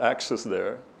me that access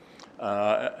there.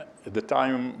 At the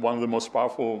time, one of the most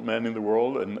powerful men in the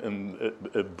world,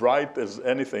 and bright as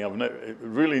anything,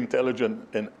 really intelligent.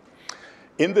 And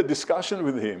in the discussion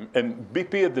with him, and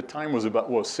BP at the time was about,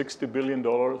 $60 billion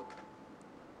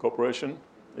corporation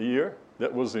a year?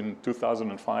 That was in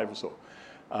 2005 or so.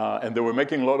 And they were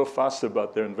making a lot of fuss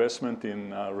about their investment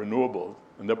in renewables,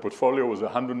 and their portfolio was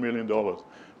 $100 million.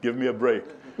 Give me a break.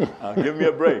 Give me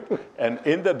a break. And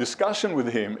in that discussion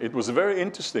with him, it was very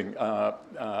interesting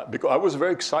because I was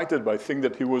very excited by the thing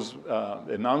that he was,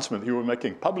 announcement he was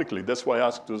making publicly. That's why I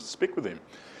asked to speak with him.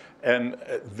 And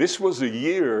this was a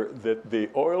year that the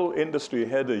oil industry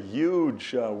had a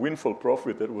huge windfall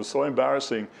profit that was so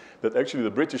embarrassing that actually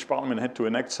the British Parliament had to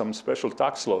enact some special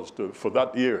tax laws for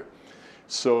that year.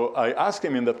 So I asked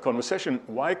him in that conversation,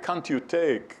 why can't you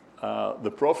take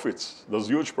the profits, those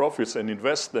huge profits, and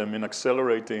invest them in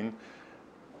accelerating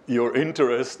your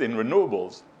interest in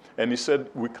renewables? And he said,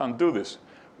 we can't do this.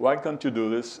 Why can't you do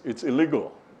this? It's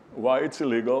illegal. Why it's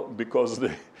illegal? Because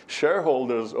the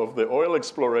shareholders of the oil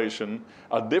exploration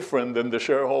are different than the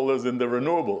shareholders in the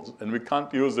renewables. And we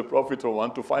can't use the profit of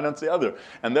one to finance the other.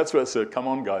 And that's where I said, come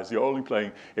on, guys, you're only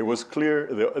playing. It was clear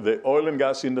the oil and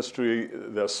gas industry,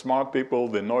 they're smart people.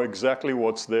 They know exactly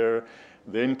what's there.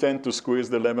 They intend to squeeze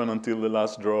the lemon until the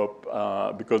last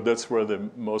drop because that's where the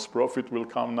most profit will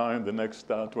come now in the next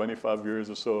 25 years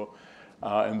or so.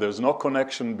 And there's no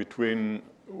connection between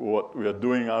what we are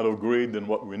doing out of greed and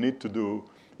what we need to do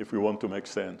if we want to make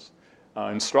sense.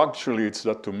 And structurally, it's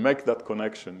that to make that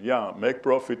connection. Yeah, make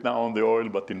profit now on the oil,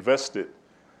 but invest it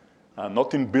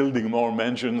not in building more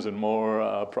mansions and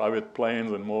more private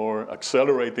planes and more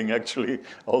accelerating actually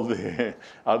all the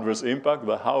adverse impact,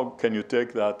 but how can you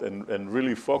take that and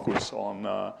really focus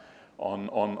on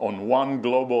one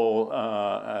global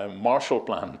Marshall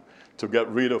Plan to get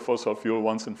rid of fossil fuel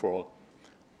once and for all?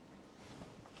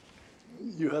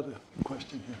 You had a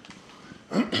question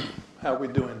here. How are we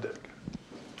doing, Dick?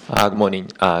 Good morning.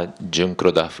 Jun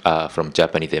Kuroda from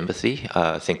Japanese Embassy.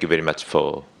 Thank you very much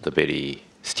for the very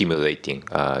stimulating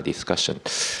discussion.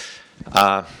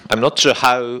 I'm not sure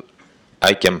how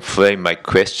I can frame my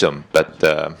question, but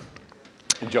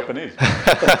In Japanese.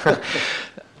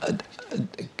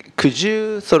 could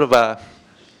you sort of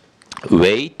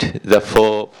weight the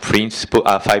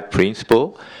five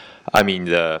principle? I mean,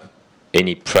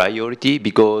 any priority?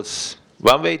 Because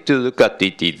one way to look at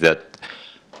it is that,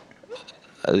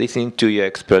 listening to your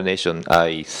explanation,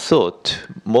 I thought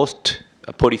most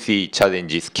policy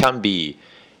challenges can be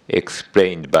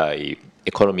explained by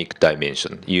economic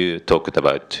dimension. You talked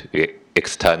about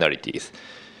externalities.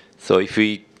 So if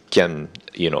we can,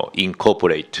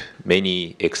 incorporate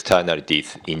many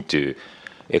externalities into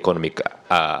economic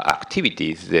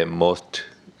activities, then most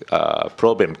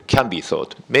problem can be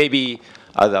solved. Maybe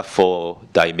other four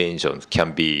dimensions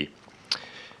can be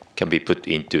put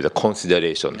into the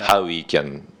consideration, how we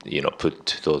can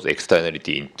put those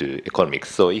externality into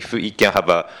economics. So if we can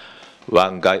have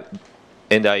one guide,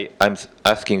 and I'm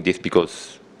asking this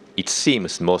because it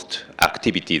seems most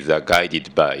activities are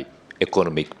guided by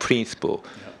economic principle.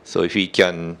 So if we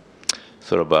can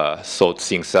sort of sort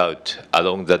things out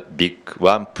along that big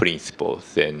one principle,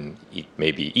 then it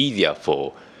may be easier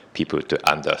for people to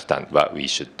understand what we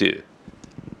should do.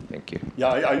 Thank you.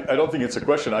 Yeah, I don't think it's a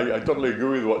question. I totally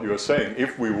agree with what you're saying.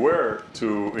 If we were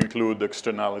to include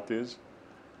externalities,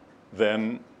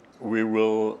 then we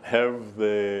will have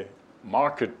the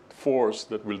market force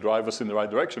that will drive us in the right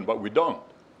direction, but we don't.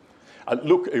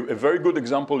 Look, a very good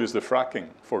example is the fracking,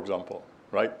 for example,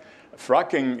 right?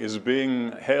 Fracking is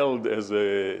being held as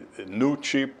a new,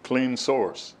 cheap, clean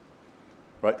source,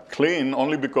 right? Clean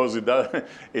only because it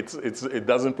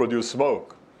doesn't produce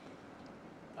smoke.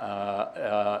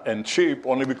 And cheap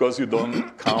only because you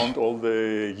don't count all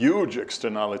the huge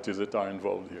externalities that are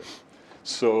involved here.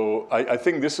 So I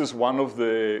think this is one of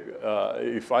the,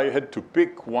 if I had to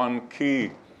pick one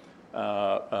key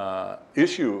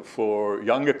issue for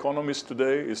young economists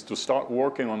today, is to start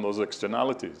working on those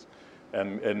externalities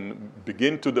and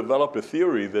begin to develop a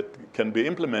theory that can be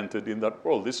implemented in that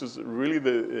world. This is really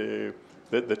the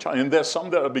challenge. And there's some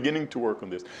that are beginning to work on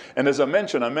this. And as I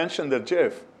mentioned that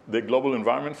Jeff, the Global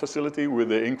Environment Facility with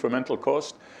the incremental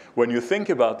cost, when you think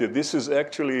about it, this is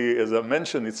actually, as I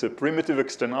mentioned, it's a primitive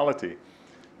externality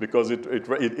because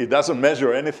it doesn't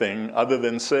measure anything other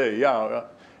than say,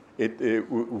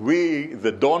 we,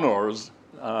 the donors,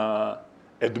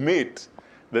 admit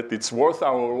that it's worth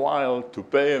our while to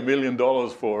pay $1 million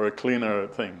for a cleaner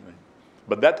thing.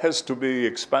 But that has to be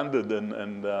expanded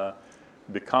and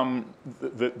become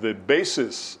the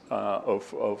basis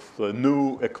of the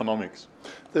new economics.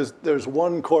 There's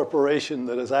one corporation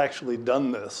that has actually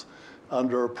done this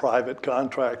under a private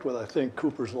contract with, I think,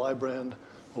 Cooper's Lybrand,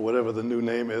 or whatever the new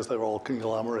name is. They're all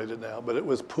conglomerated now, but it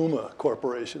was Puma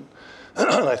Corporation.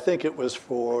 And I think it was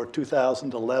for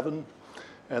 2011,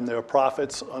 and their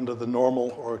profits under the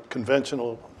normal or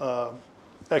conventional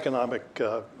economic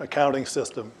accounting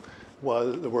system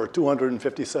were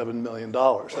 $257 million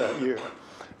that year.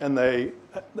 And they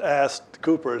asked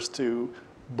Coopers to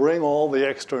bring all the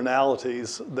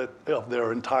externalities of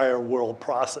their entire world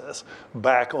process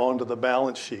back onto the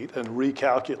balance sheet and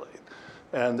recalculate.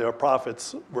 And their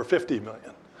profits were $50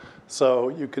 million.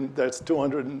 So that's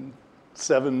 $207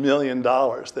 million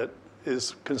that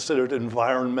is considered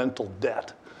environmental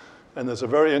debt. And there's a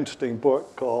very interesting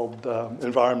book called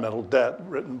Environmental Debt,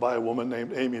 written by a woman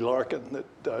named Amy Larkin,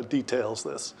 that details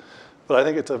this. But I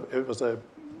think it was a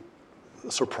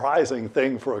surprising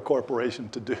thing for a corporation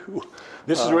to do.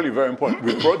 This is really very important.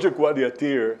 With Project Wadi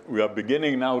Atir, we are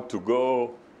beginning now to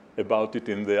go about it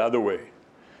in the other way.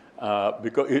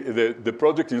 Because the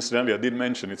project, incidentally, I did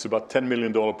mention, it's about $10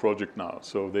 million project now.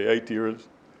 So the 8 years,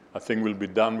 I think, will be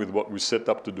done with what we set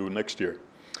up to do next year.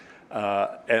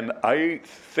 And I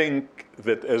think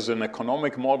that as an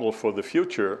economic model for the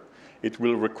future, it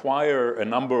will require a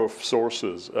number of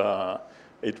sources.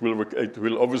 It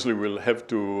will obviously will have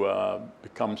to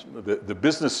become the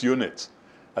business units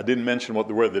I didn't mention what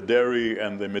they were, the dairy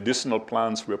and the medicinal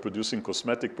plants. We are producing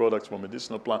cosmetic products from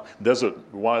medicinal plants,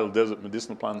 wild desert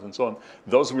medicinal plants and so on.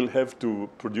 Those will have to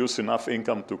produce enough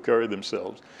income to carry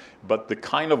themselves. But the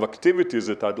kind of activities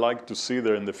that I'd like to see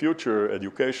there in the future,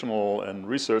 educational and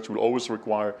research, will always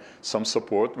require some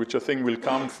support, which I think will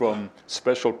come from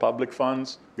special public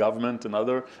funds, government and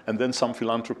other, and then some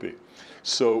philanthropy.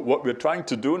 So what we're trying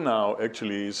to do now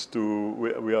actually is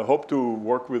we hope to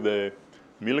work with the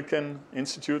Millikan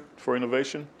Institute for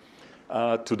Innovation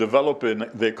to develop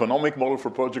the economic model for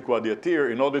Project Wadi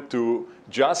Atir in order to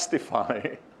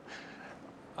justify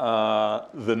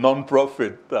the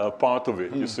non-profit part of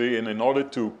it, you see, and in order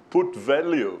to put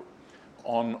value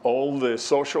on all the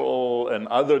social and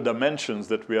other dimensions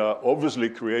that we are obviously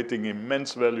creating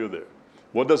immense value there.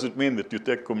 What does it mean that you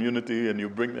take community and you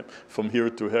bring them from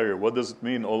here to here? What does it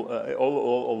mean, all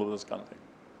of those kind of things?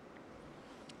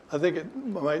 I think it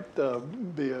might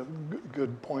be a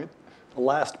good point, the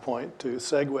last point, to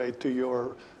segue to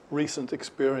your recent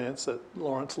experience at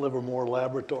Lawrence Livermore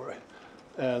Laboratory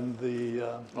and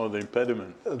the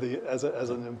impediment. As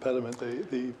an impediment,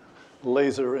 the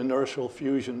laser inertial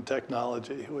fusion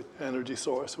technology, energy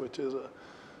source, which is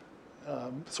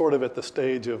sort of at the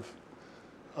stage of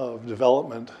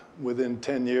development. Within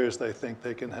 10 years, they think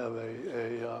they can have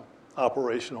a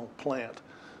operational plant,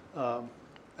 and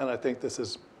I think this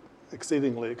is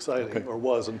exceedingly exciting, or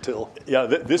was until. Yeah,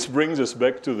 this brings us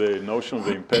back to the notion of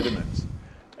the impediments.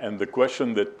 And the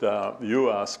question that you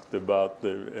asked about,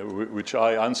 which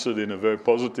I answered in a very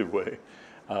positive way,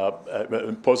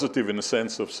 positive in the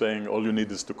sense of saying all you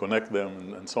need is to connect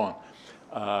them and so on.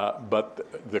 But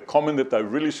the comment that I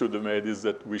really should have made is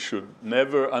that we should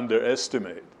never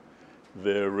underestimate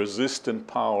the resistant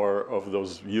power of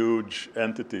those huge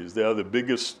entities. They are the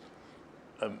biggest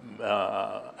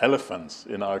elephants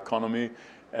in our economy,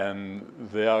 and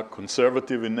they are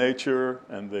conservative in nature,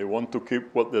 and they want to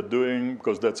keep what they're doing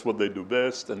because that's what they do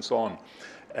best, and so on.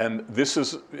 And this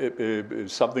is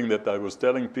something that I was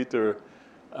telling Peter.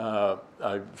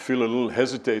 I feel a little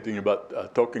hesitating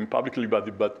about talking publicly about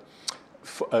it, but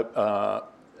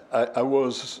I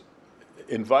was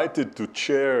invited to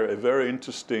chair a very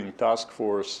interesting task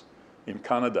force in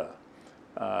Canada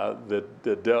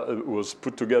that was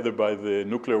put together by the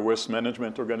Nuclear Waste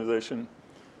Management Organization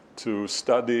to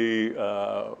study,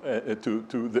 there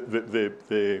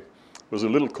was a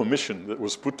little commission that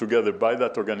was put together by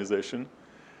that organization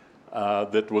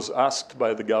that was asked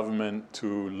by the government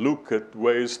to look at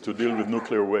ways to deal with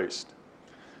nuclear waste.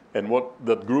 And what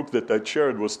that group that I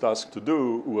chaired was tasked to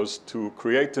do was to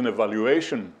create an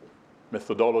evaluation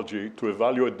methodology to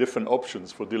evaluate different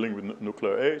options for dealing with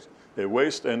nuclear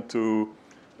waste, and to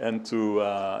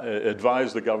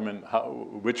advise the government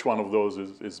which one of those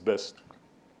is best.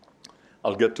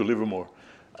 I'll get to Livermore.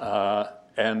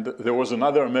 And there was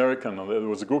another American, there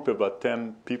was a group of about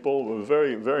 10 people, a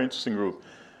very, very interesting group.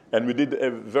 And we did a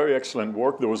very excellent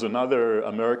work. There was another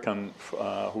American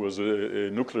who was a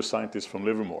nuclear scientist from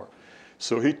Livermore.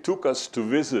 So he took us to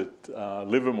visit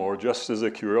Livermore just as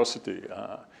a curiosity.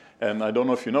 And I don't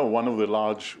know if you know, one of the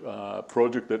large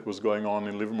projects that was going on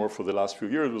in Livermore for the last few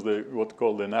years was what's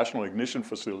called the National Ignition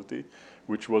Facility,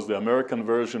 which was the American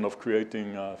version of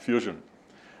creating fusion.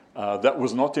 That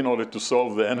was not in order to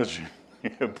solve the energy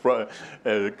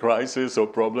crisis or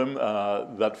problem.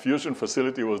 That fusion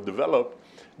facility was developed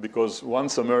because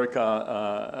once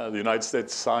America, the United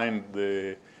States signed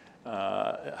the,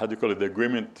 how do you call it, the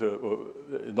agreement,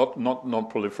 not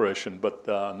non-proliferation, but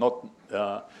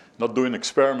not doing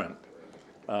experiment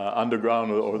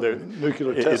underground or there.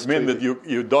 Nuclear test. It means that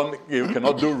you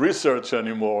cannot do research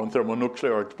anymore on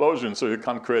thermonuclear explosions, so you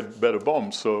can't create better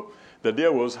bombs. So the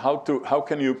idea was how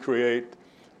can you create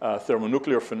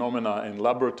thermonuclear phenomena in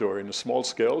laboratory in a small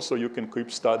scale so you can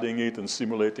keep studying it and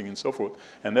simulating and so forth.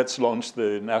 And that's launched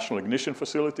the National Ignition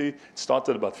Facility. It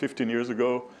started about 15 years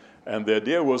ago. And the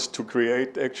idea was to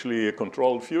create actually a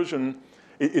controlled fusion.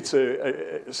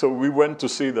 So we went to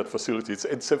see that facility.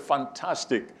 It's a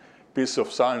fantastic piece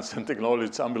of science and technology.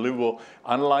 It's unbelievable.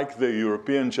 Unlike the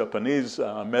European, Japanese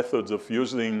methods of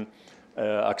using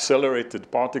accelerated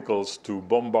particles to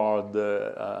bombard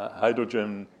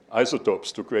hydrogen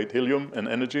isotopes to create helium and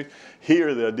energy.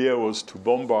 Here, the idea was to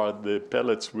bombard the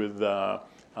pellets with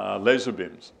laser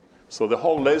beams. So the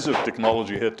whole laser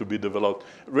technology had to be developed.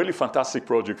 Really fantastic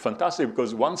project. Fantastic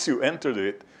because once you entered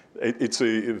it, it's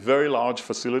a very large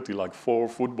facility, like 4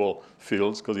 football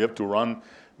fields, because you have to run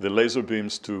the laser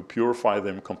beams to purify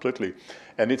them completely.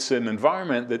 And it's an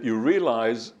environment that you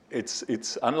realize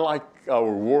it's unlike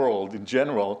our world in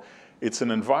general. It's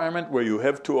an environment where you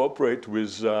have to operate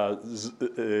with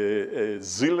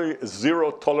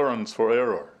zero tolerance for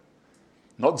error.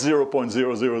 Not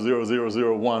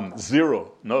 0.000001,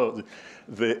 zero. No,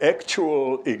 the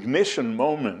actual ignition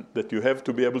moment that you have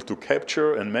to be able to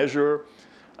capture and measure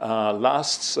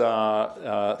lasts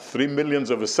 3 millionths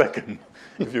of a second,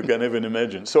 if you can even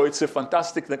imagine. So it's a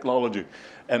fantastic technology.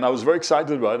 And I was very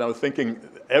excited about it. I was thinking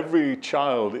every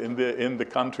child in the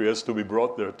country has to be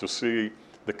brought there to see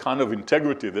the kind of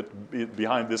integrity that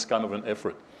behind this kind of an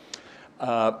effort.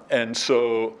 And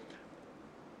so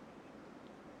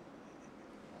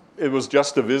it was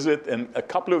just a visit, and a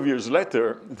couple of years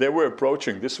later, they were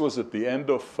approaching, this was at the end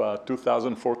of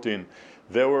 2014,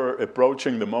 they were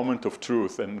approaching the moment of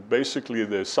truth, and basically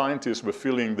the scientists were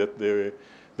feeling that they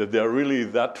are really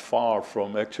that far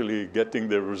from actually getting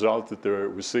the result that they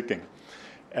were seeking.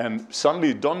 And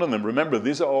suddenly it dawned on them, remember,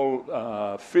 these are all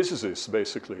physicists,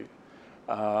 basically,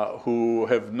 who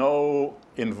have no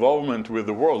involvement with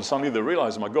the world. Suddenly they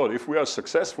realize, my God, if we are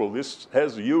successful, this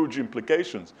has huge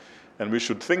implications. And we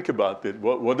should think about it.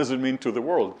 What does it mean to the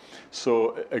world?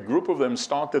 So a group of them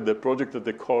started the project that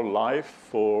they call LIFE,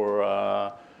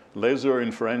 for laser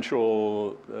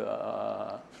inferential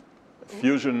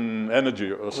fusion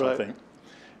energy or something. Right.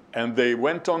 And they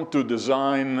went on to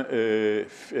design a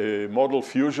model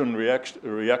fusion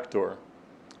reactor.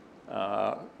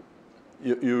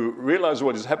 You realize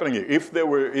what is happening here. If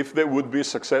they would be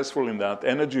successful in that,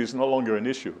 energy is no longer an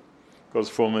issue. Because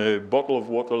from a bottle of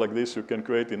water like this, you can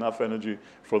create enough energy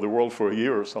for the world for a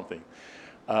year or something.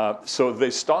 So they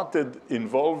started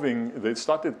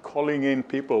calling in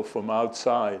people from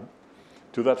outside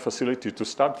to that facility to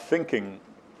start thinking,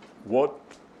 what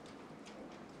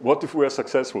if we are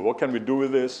successful? What can we do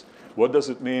with this? What does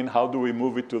it mean? How do we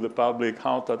move it to the public?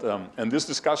 And these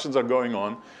discussions are going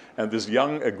on. And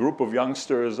a group of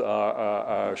youngsters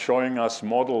are showing us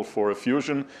model for a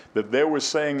fusion that they were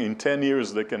saying in 10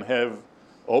 years they can have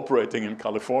operating in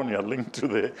California linked to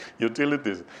the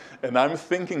utilities. And I'm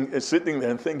sitting there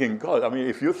and thinking, God, I mean,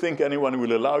 if you think anyone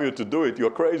will allow you to do it,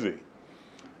 you're crazy.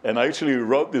 And I actually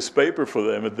wrote this paper for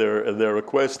them at their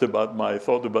request about my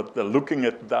thought about looking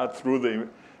at that through the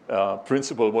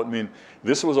principle. What I mean,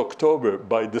 this was October.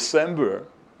 By December,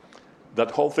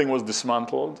 that whole thing was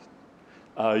dismantled.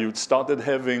 You started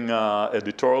having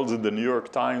editorials in the New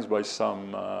York Times by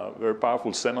some very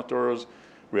powerful senators.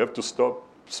 We have to stop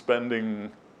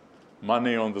spending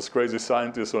money on these crazy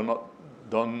scientists who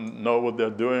don't know what they're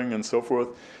doing and so forth.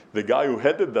 The guy who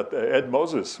headed that, Ed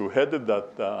Moses, who headed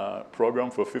that program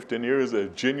for 15 years, a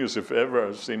genius if ever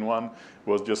I've seen one,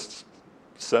 was just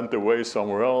sent away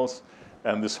somewhere else,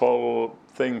 and this whole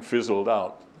thing fizzled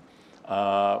out.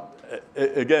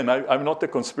 Again, I'm not a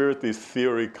conspiracy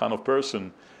theory kind of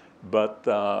person, but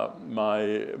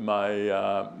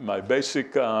my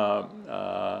basic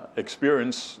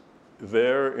experience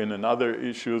there in other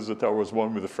issues that I was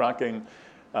one with the fracking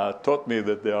taught me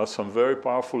that there are some very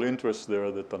powerful interests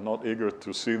there that are not eager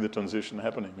to see the transition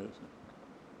happening.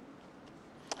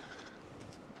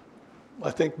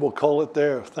 I think we'll call it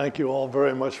there. Thank you all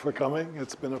very much for coming.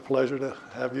 It's been a pleasure to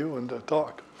have you and to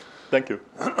talk. Thank you.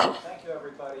 Thank you,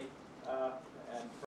 everybody.